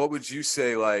 I mean, what would you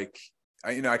say? Like,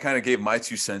 I kind of gave my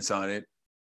 2 cents on it.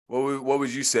 What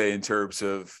would you say in terms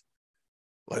of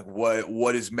like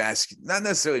what is not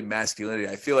necessarily masculinity?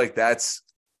 I feel like that's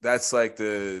like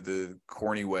the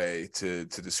corny way to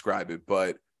describe it,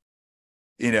 but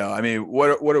I mean,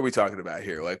 what are we talking about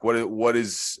here? Like, what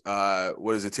does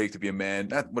it take to be a man?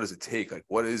 Not what does it take? Like,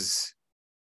 what is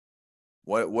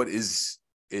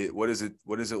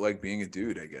it like being a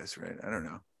dude? I guess, right? I don't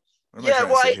know. Yeah,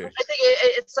 well, I think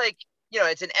it's like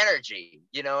it's an energy,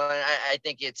 and I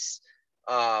think it's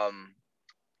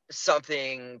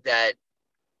something that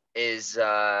is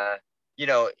I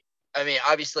mean,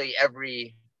 obviously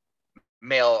every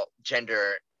male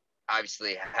gender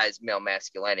obviously has male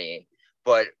masculinity,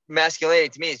 but masculinity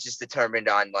to me is just determined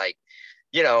on like,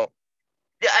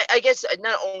 I guess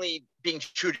not only being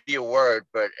true to your word,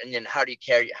 but and then how you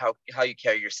carry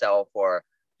yourself, or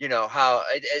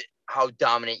how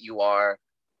dominant you are,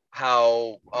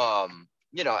 how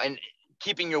and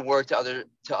keeping your word to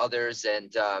others,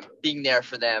 and being there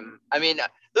for them. I mean,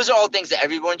 those are all things that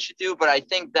everyone should do, but I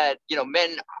think that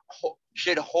men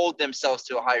should hold themselves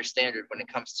to a higher standard when it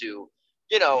comes to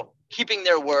keeping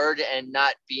their word and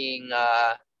not being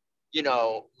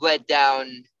led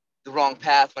down the wrong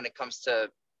path when it comes to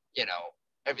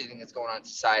everything that's going on in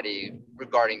society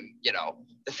regarding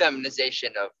the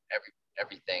feminization of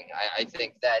everything. I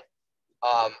think that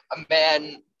a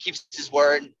man keeps his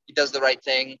word. He does the right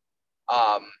thing.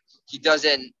 He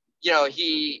doesn't,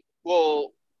 he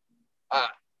will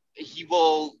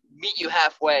meet you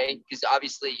halfway, because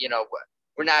obviously,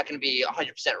 we're not going to be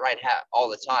 100% right all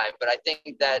the time. But I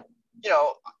think that,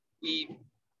 we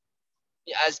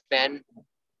as men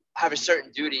have a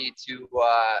certain duty to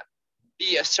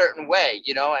be a certain way,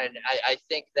 and I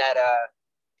think that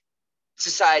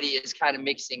society is kind of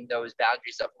mixing those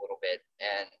boundaries up a little bit.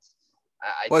 And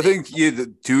I think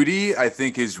the duty, I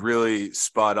think, is really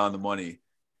spot on the money.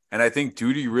 And I think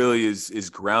duty really is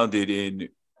grounded in,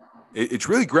 it's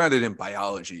really grounded in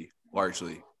biology,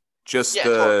 largely. Just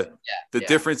the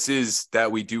differences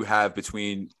that we do have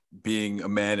between being a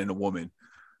man and a woman,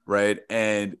 right?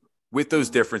 And with those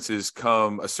differences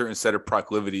come a certain set of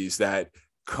proclivities that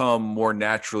come more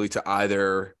naturally to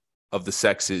either of the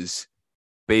sexes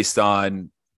based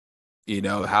on,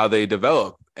 how they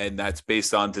develop. And that's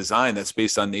based on design. That's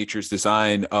based on nature's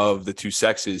design of the 2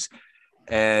 sexes.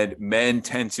 And men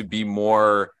tend to be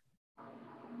more,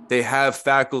 they have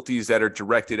faculties that are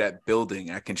directed at building,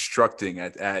 at constructing,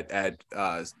 at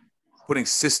putting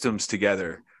systems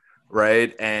together,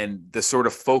 right? And the sort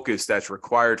of focus that's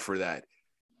required for that.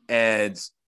 And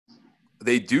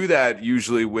they do that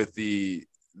usually with the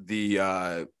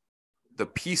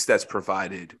peace that's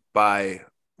provided by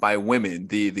women,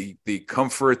 the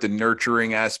comfort, the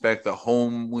nurturing aspect, the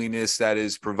homeliness that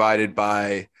is provided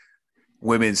by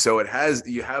women. So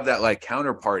you have that like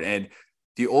counterpart, and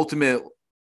the ultimate,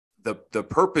 the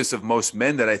purpose of most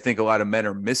men that I think a lot of men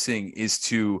are missing is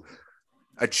to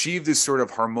achieve this sort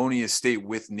of harmonious state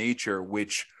with nature,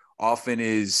 which often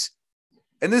is,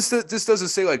 and this doesn't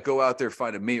say like go out there,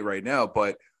 find a mate right now,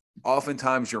 but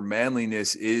oftentimes your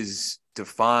manliness is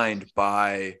defined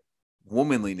by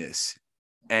womanliness,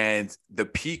 and the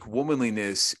peak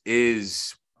womanliness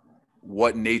is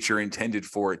what nature intended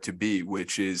for it to be,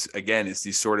 which is, again, it's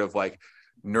these sort of like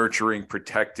nurturing,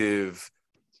 protective,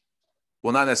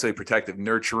 well, not necessarily protective,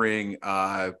 nurturing,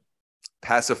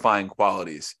 pacifying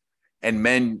qualities. And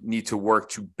men need to work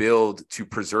to build, to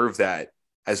preserve that,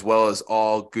 as well as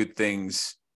all good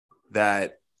things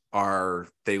that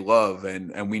they love.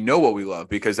 And we know what we love,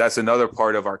 because that's another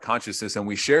part of our consciousness. And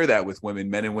we share that with women.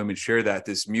 Men and women share that,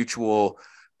 this mutual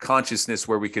consciousness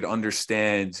where we could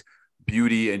understand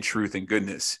beauty and truth and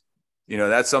goodness.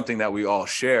 That's something that we all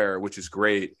share, which is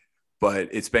great, but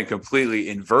it's been completely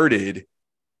inverted,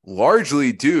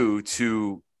 largely due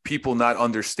to people not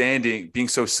understanding, being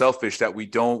so selfish that we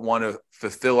don't want to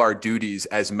fulfill our duties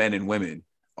as men and women,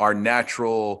 our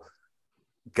natural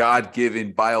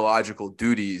God-given biological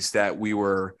duties that we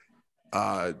were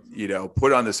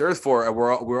put on this earth for, and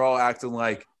we're all acting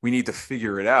like we need to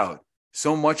figure it out.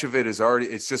 So much of it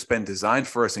it's just been designed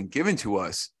for us and given to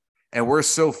us, and we're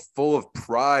so full of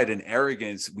pride and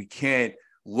arrogance we can't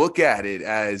look at it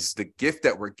as the gift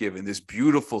that we're given, this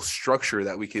beautiful structure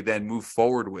that we could then move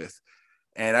forward with.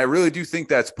 And I really do think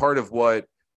that's part of what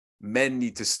men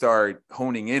need to start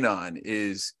honing in on,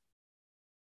 is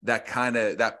that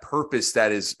purpose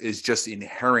that is just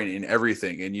inherent in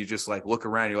everything. And you just like look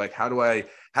around, you're like, how do I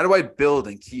build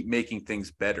and keep making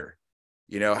things better?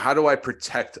 How do I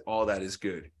protect all that is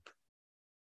good?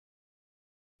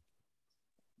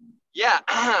 Yeah,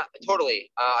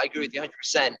 totally. I agree with you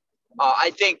 100%.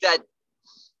 I think that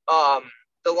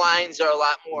the lines are a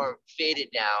lot more faded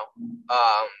now,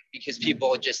 because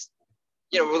people just,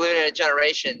 we're living in a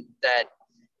generation that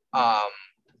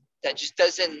just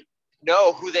doesn't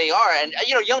know who they are. And,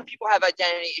 young people have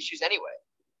identity issues anyway.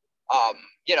 I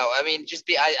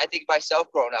think myself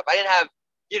growing up, I didn't have,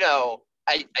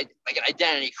 like an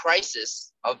identity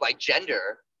crisis of like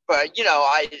gender, but,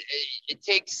 it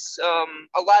takes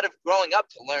a lot of growing up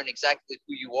to learn exactly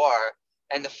who you are.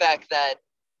 And the fact that,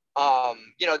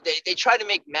 they try to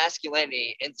make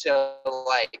masculinity into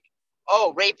like,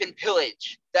 oh, rape and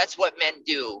pillage. That's what men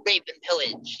do. Rape and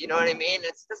pillage. You know what I mean?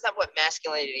 That's not what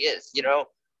masculinity is,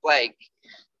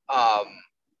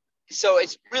 so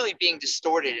it's really being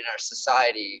distorted in our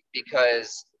society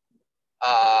because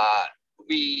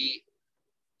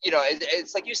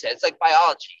it's like you said, it's like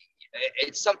biology.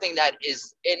 It's something that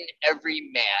is in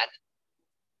every man,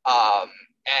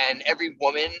 and every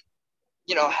woman,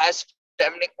 has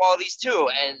feminine qualities too.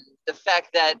 And the fact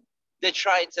that they're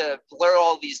trying to blur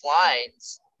all these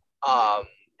lines,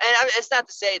 it's not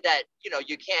to say that,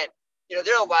 you can't,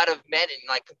 there are a lot of men in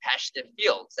like compassionate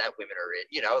fields that women are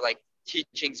in, like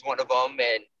teaching's one of them,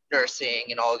 and nursing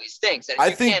and all of these things. And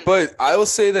I will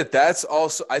say that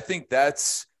I think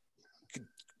that's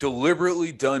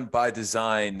deliberately done by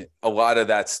design, a lot of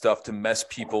that stuff to mess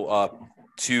people up,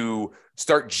 to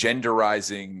start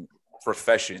genderizing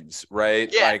professions,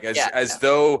 right? As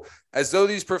though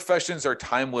these professions are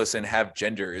timeless and have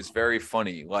gender is very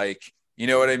funny. Like, you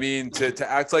know what I mean? To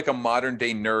act like a modern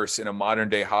day nurse in a modern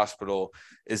day hospital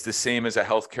is the same as a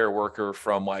healthcare worker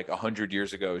from like 100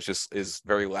 years ago is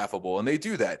very laughable. And they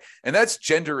do that. And that's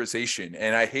genderization.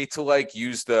 And I hate to like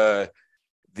use the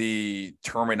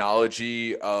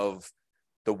terminology of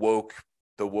the woke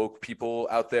people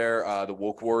out there, the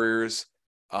woke warriors,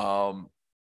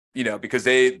 because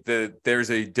there's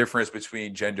a difference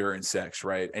between gender and sex,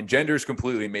 right? And gender is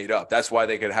completely made up. That's why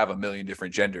they could have a million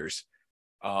different genders.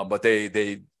 But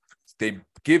they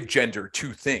give gender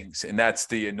to things, and that's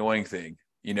the annoying thing,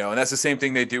 and that's the same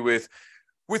thing they do with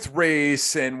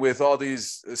race and with all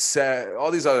these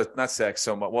other, not sex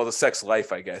so much. Well, the sex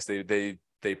life, I guess they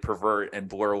pervert and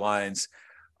blur lines.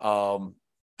 And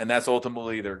that's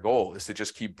ultimately their goal, is to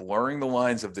just keep blurring the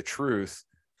lines of the truth,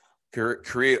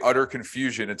 create utter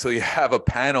confusion until you have a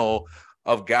panel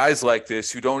of guys like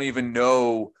this who don't even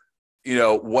know,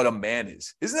 what a man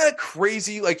is. Isn't that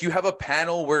crazy? Like, you have a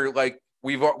panel where like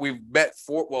we've met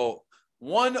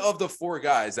one of the four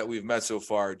guys that we've met so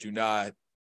far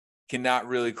cannot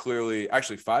really clearly,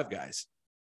 actually five guys.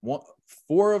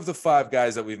 Four of the five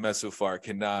guys that we've met so far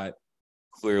cannot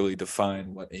clearly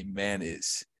define what a man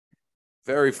is.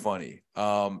 Very funny.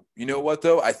 You know what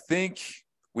though? I think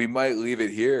we might leave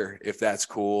it here if that's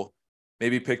cool.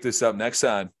 Maybe pick this up next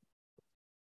time.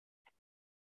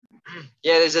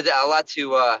 Yeah, there's a lot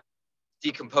to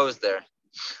decompose there.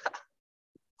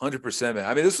 100%, man.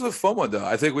 I mean, this was a fun one though.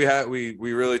 I think we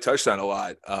really touched on a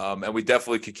lot, and we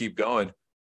definitely could keep going.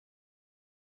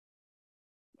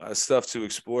 A lot of stuff to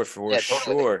explore for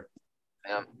sure.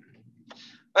 Yeah.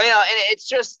 Well, and it's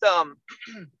just the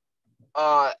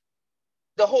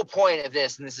whole point of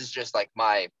this, and this is just like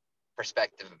my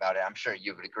perspective about it. I'm sure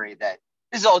you would agree that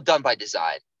this is all done by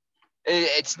design.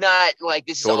 It's not like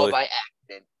this is all by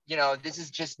accident. This is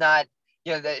just not.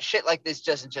 That shit like this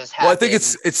doesn't just happen. Well, I think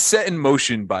it's set in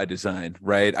motion by design,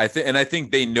 right? I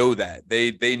think they know that.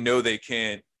 They know they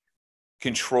can't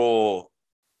control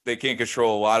a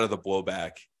lot of the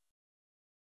blowback.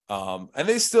 And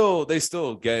they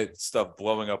still get stuff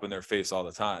blowing up in their face all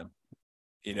the time.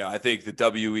 I think the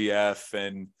WEF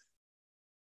and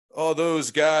all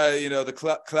those guys,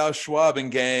 the Klaus Schwab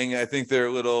and gang, I think they were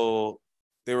a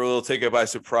little taken by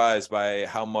surprise by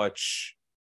how much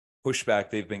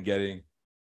pushback they've been getting.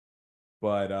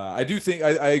 But I do think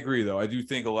I agree though. I do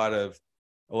think a lot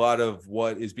of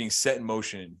what is being set in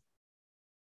motion,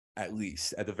 at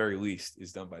the very least,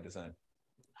 is done by design.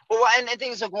 Well, and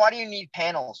things like, why do you need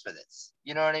panels for this?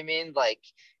 You know what I mean? Like,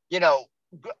 you know,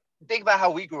 think about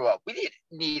how we grew up. We didn't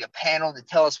need a panel to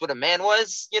tell us what a man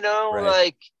was, you know,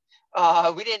 Right.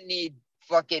 like, we didn't need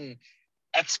fucking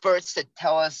experts to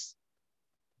tell us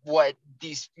what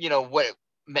these, you know, what it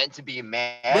meant to be a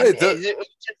man. Right. It was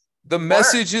just The learn.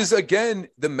 message is, again,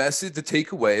 the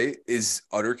takeaway is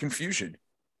utter confusion.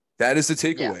 That is the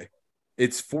takeaway.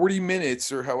 It's 40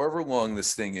 minutes or however long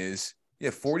this thing is.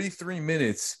 Yeah, 43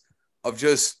 minutes of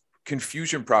just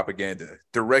confusion propaganda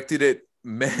directed at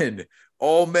men,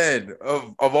 all men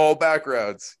of all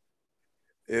backgrounds.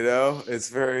 You know, it's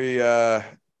very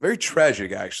very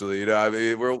tragic, actually. You know, I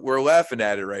mean, we're laughing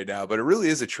at it right now, but it really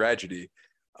is a tragedy.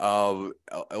 A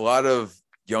lot of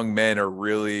young men are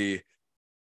really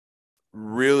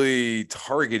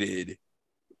targeted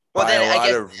by a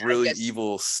lot of really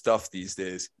evil stuff these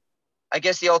days. I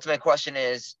guess the ultimate question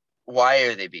is, why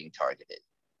are they being targeted?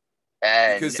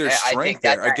 And because there's strength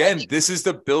there. Again, this is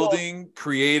the building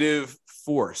creative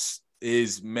force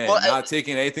is men, not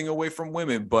taking anything away from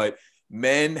women, but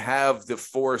men have the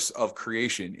force of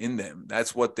creation in them.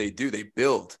 That's what they do. They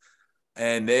build.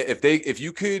 And if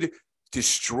you could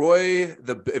destroy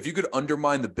if you could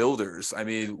undermine the builders, I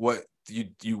mean, what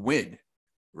you win,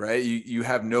 right? You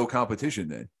have no competition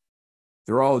then.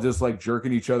 They're all just like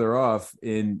jerking each other off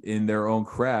in their own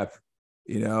crap,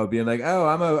 you know, being like, oh,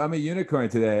 I'm a unicorn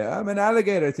today. I'm an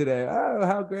alligator today. Oh,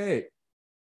 how great.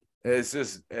 It's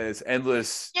just, it's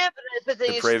endless. Yeah, but the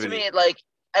thing is, to me, like,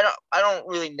 I don't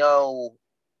really know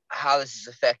how this is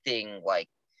affecting like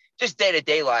just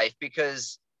day-to-day life,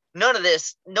 because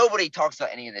nobody talks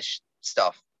about any of this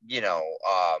stuff, you know,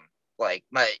 like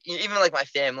even my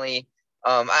family.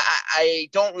 I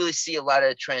don't really see a lot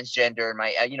of transgender in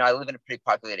my, you know, I live in a pretty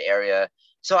populated area.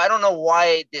 So I don't know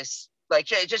why this, like,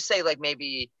 just say like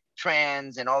maybe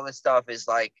trans and all this stuff is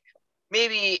like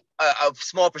maybe a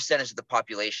small percentage of the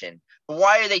population. But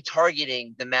why are they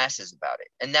targeting the masses about it?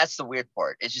 And that's the weird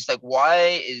part. It's just like,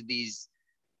 why is these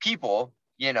people,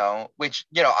 you know, which,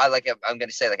 you know, I'm going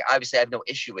to say, like, obviously I have no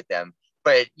issue with them,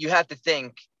 but you have to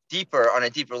think deeper on a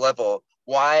deeper level.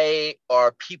 Why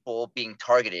are people being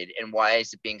targeted and why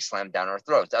is it being slammed down our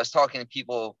throats? I was talking to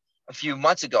people a few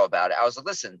months ago about it. I was like,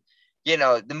 listen, you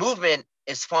know, the movement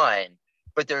is fine,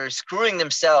 but they're screwing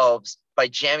themselves by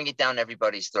jamming it down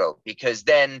everybody's throat, because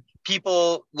then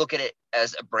people look at it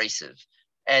as abrasive.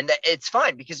 And it's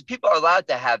fine because people are allowed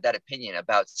to have that opinion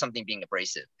about something being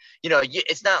abrasive. You know,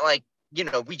 it's not like, you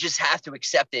know, we just have to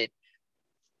accept it,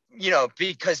 you know,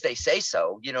 because they say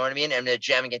so, you know what I mean? And they're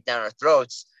jamming it down our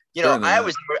throats. You know, I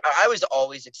was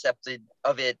always accepting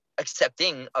of it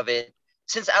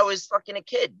since I was fucking a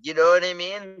kid. You know what I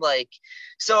mean? Like,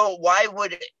 so why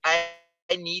would I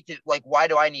need to, like, why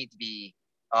do I need to be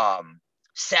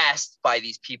sassed by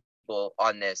these people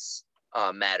on this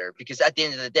matter? Because at the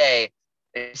end of the day,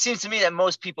 it seems to me that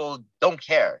most people don't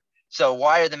care. So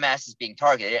why are the masses being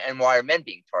targeted, and why are men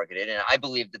being targeted? And I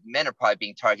believe that men are probably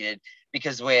being targeted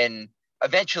because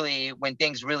eventually when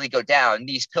things really go down,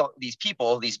 these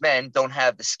people, these men don't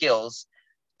have the skills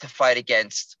to fight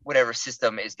against whatever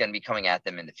system is going to be coming at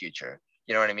them in the future.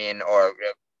 You know what I mean? Or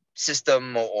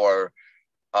system or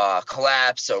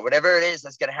collapse or whatever it is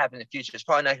that's going to happen in the future. It's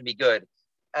probably not going to be good.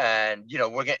 And, you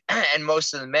know, and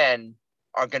most of the men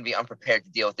are going to be unprepared to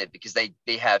deal with it because they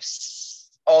have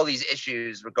all these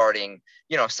issues regarding,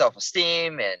 you know,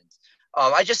 self-esteem. And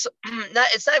it's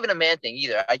not even a man thing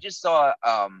either. I just saw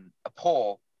a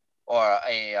poll or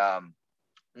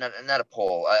not a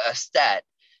poll, a stat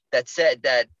that said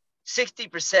that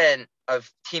 60%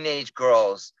 of teenage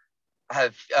girls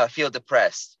feel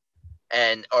depressed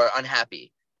and are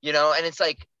unhappy, you know? And it's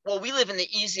like, well, we live in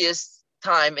the easiest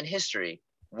time in history.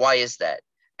 Why is that?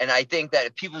 And I think that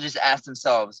if people just ask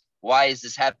themselves, why is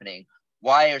this happening?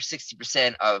 Why are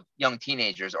 60% of young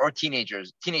teenagers or teenage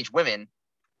women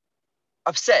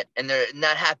upset and they're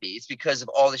not happy? It's because of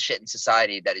all the shit in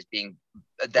society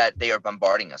that they are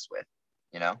bombarding us with,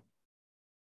 you know?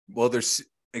 Well,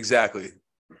 exactly.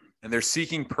 And they're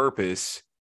seeking purpose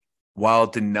while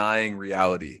denying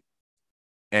reality.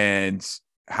 And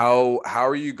how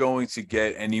are you going to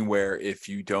get anywhere if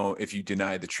you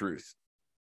deny the truth?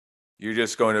 You're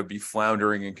just going to be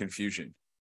floundering in confusion.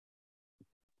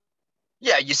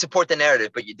 Yeah, you support the narrative,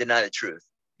 but you deny the truth,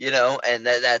 you know? And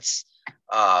that's,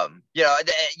 you know,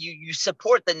 you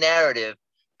support the narrative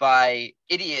by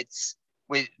idiots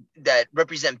that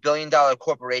represent billion-dollar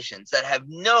corporations that have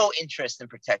no interest in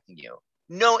protecting you,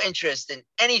 no interest in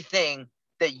anything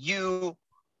that you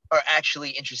are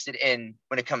actually interested in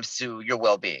when it comes to your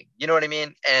well-being. You know what I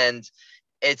mean? And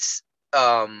it's,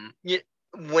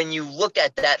 when you look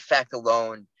at that fact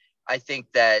alone, I think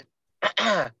that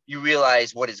you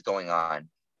realize what is going on.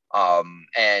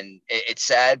 And it's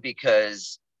sad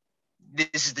because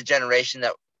this is the generation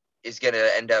that is going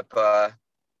to end up,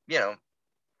 you know,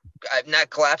 not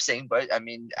collapsing, but I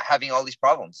mean, having all these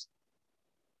problems.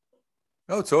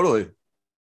 Oh, totally.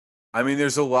 I mean,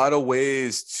 there's a lot of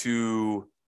ways to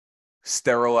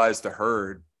sterilize the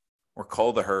herd or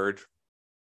cull the herd.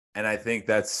 And I think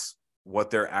that's what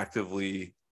they're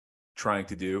actively trying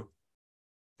to do.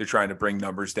 They're trying to bring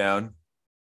numbers down.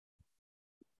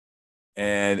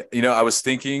 And, you know, I was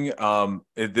thinking,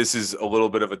 this is a little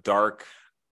bit of a dark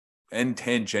and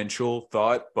tangential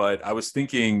thought, but I was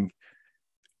thinking,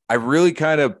 I really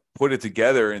kind of put it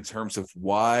together in terms of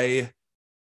why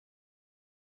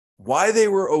they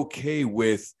were okay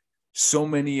with so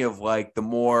many of like the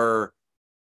more,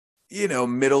 you know,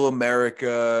 middle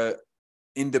America,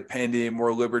 independent,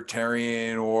 more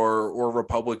libertarian or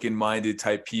Republican minded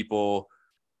type people,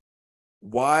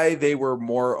 why they were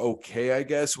more okay, I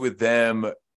guess, with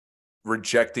them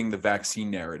rejecting the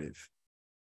vaccine narrative.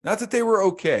 Not that they were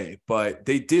okay, but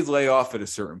they did lay off at a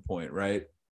certain point, right?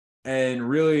 And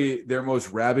really their most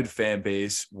rabid fan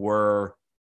base were,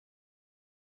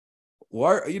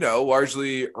 you know,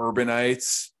 largely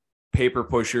urbanites, paper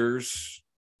pushers,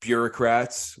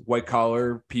 bureaucrats, white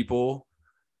collar people,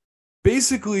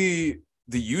 basically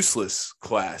the useless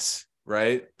class,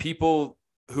 right? People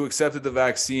who accepted the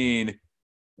vaccine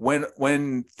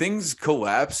when things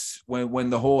collapse, when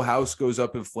the whole house goes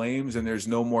up in flames and there's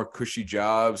no more cushy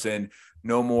jobs and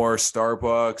no more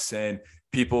Starbucks and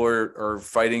people are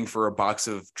fighting for a box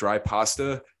of dry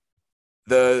pasta,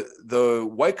 the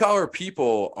white collar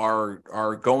people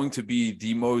are going to be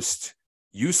the most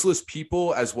useless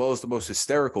people as well as the most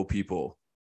hysterical people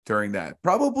during that.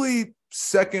 Probably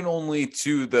second only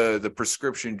to the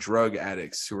prescription drug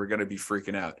addicts who are going to be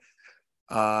freaking out.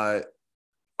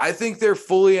 I think they're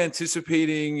fully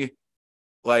anticipating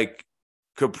like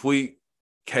complete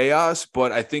chaos,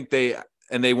 but I think they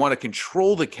want to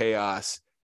control the chaos.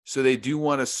 So they do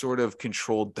want to sort of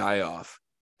control die-off.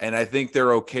 And I think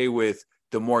they're okay with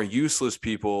the more useless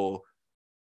people.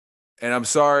 And I'm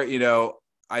sorry, you know,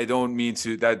 I don't mean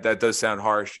to, that does sound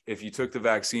harsh. If you took the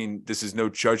vaccine, this is no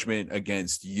judgment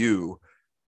against you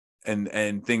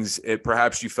and things,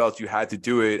 perhaps you felt you had to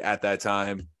do it at that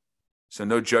time. So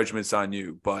no judgments on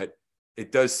you, but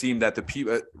it does seem that the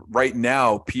people right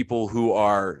now, people who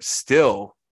are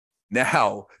still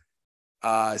now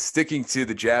sticking to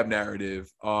the jab narrative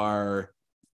are,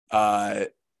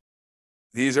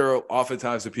 these are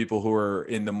oftentimes the people who are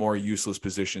in the more useless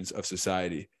positions of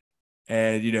society.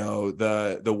 And, you know,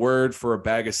 the word for a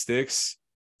bag of sticks,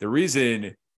 the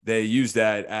reason they use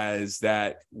that as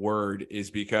that word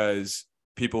is because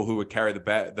people who would carry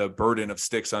the burden of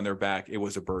sticks on their back, it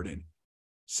was a burden.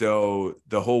 So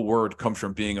the whole word comes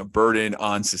from being a burden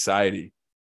on society.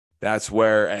 That's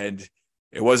where, and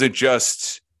it wasn't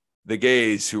just the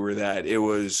gays who were that. It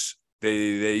was,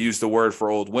 they used the word for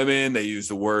old women. They used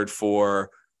the word for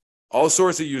all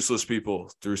sorts of useless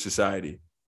people through society.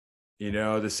 You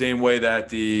know, the same way that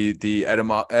the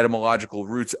etymological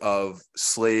roots of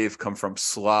slave come from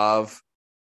Slav.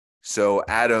 So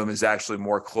Adam is actually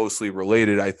more closely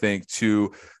related, I think,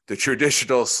 to the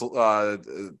traditional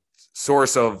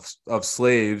source of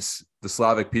slaves, the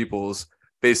Slavic peoples,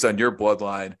 based on your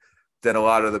bloodline, than a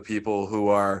lot of the people who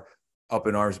are up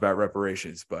in arms about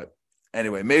reparations. But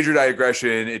anyway, major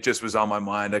digression. It just was on my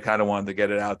mind. I kind of wanted to get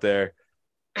it out there.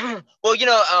 Well,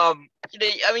 I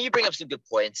mean, you bring up some good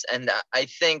points, and I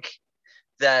think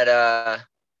that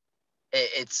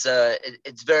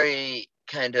it's very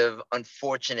kind of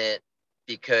unfortunate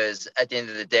because at the end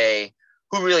of the day,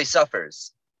 who really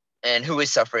suffers, and who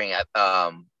is suffering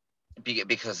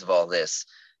because of all this,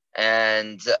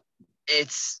 and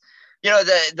it's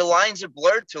the lines are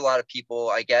blurred to a lot of people,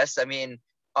 I guess. I mean,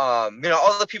 all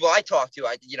the people I talk to,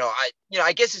 I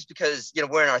guess it's because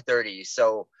we're in our 30s,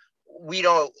 so I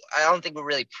don't think we're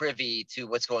really privy to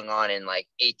what's going on in like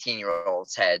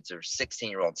 18-year-olds heads or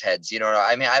 16-year-olds heads.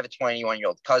 I mean, I have a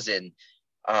 21-year-old cousin,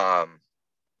 but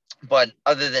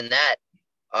other than that,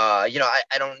 I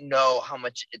don't know how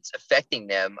much it's affecting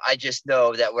them. I just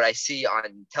know that what I see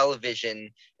on television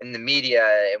and the media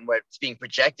and what's being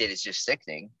projected is just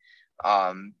sickening.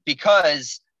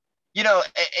 Because,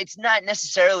 it's not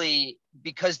necessarily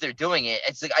because they're doing it.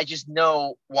 It's like, I just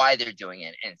know why they're doing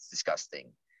it, and it's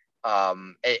disgusting.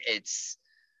 It's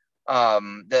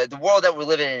the world that we're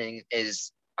living in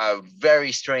is a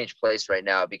very strange place right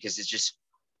now because it's just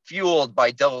fueled by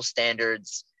double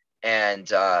standards,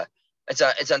 and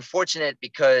it's unfortunate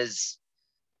because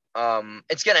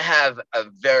it's going to have a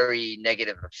very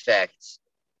negative effect,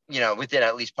 within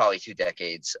at least probably 2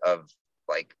 decades of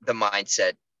like the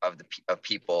mindset of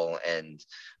people and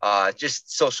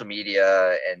just social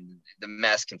media and the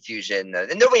mass confusion,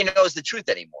 and nobody knows the truth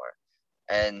anymore.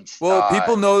 And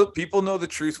people know the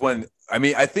truth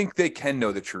I think they can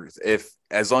know the truth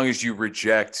as long as you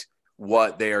reject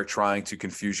what they are trying to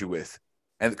confuse you with,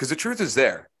 and because the truth is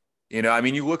there. You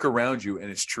look around you and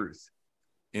it's truth.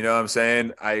 You know what I'm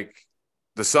saying?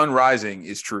 The sun rising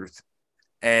is truth.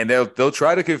 And they'll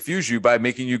try to confuse you by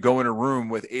making you go in a room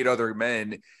with 8 other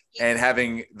men and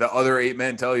having the other 8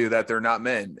 men tell you that they're not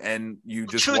men. And you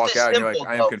just walk out and you're like,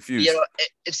 I am confused.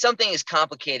 If something is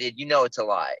complicated, it's a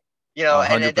lie. 100%,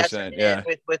 and that's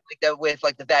with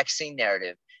like the vaccine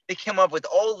narrative. They come up with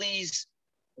all these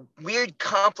weird,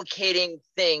 complicating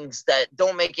things that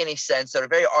don't make any sense, that are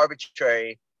very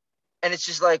arbitrary. And it's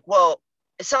just like, well,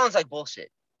 it sounds like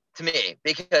bullshit to me,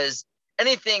 because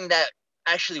anything that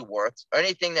actually works or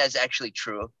anything that's actually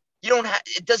true,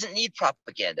 it doesn't need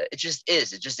propaganda. It just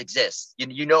is. It just exists. It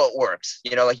works.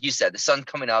 Like you said, the sun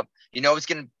coming up, it's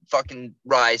gonna fucking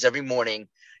rise every morning.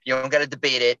 You don't gotta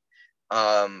debate it.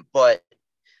 But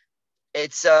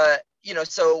it's so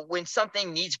when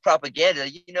something needs propaganda,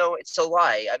 it's a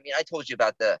lie. I told you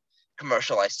about the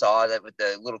commercial I saw that with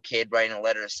the little kid writing a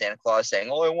letter to Santa Claus saying,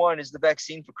 all I want is the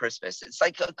vaccine for Christmas. It's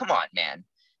like, come on, man.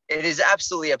 It is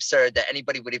absolutely absurd that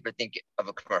anybody would ever think of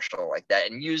a commercial like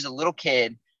that and use a little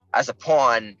kid as a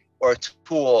pawn or a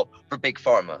tool for big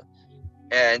pharma.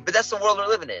 But that's the world we're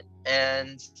living in.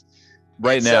 And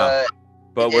right now,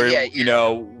 but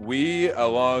we,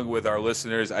 along with our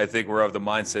listeners, I think we're of the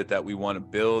mindset that we want to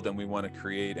build and we want to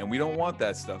create, and we don't want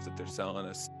that stuff that they're selling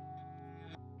us.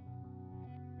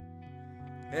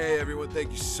 Hey everyone,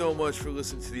 thank you so much for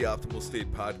listening to the Optimal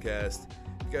State Podcast.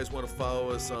 If you guys want to follow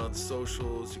us on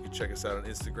socials, you can check us out on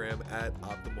Instagram at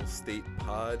Optimal State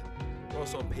Pod. We're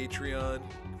also on Patreon.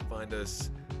 You can find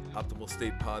us Optimal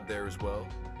State Pod there as well.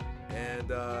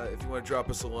 And if you want to drop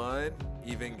us a line,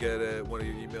 even get one of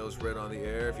your emails read on the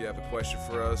air. If you have a question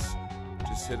for us,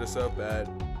 just hit us up at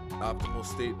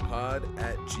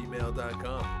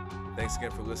optimalstatepod@gmail.com. Thanks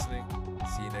again for listening.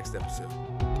 See you next episode.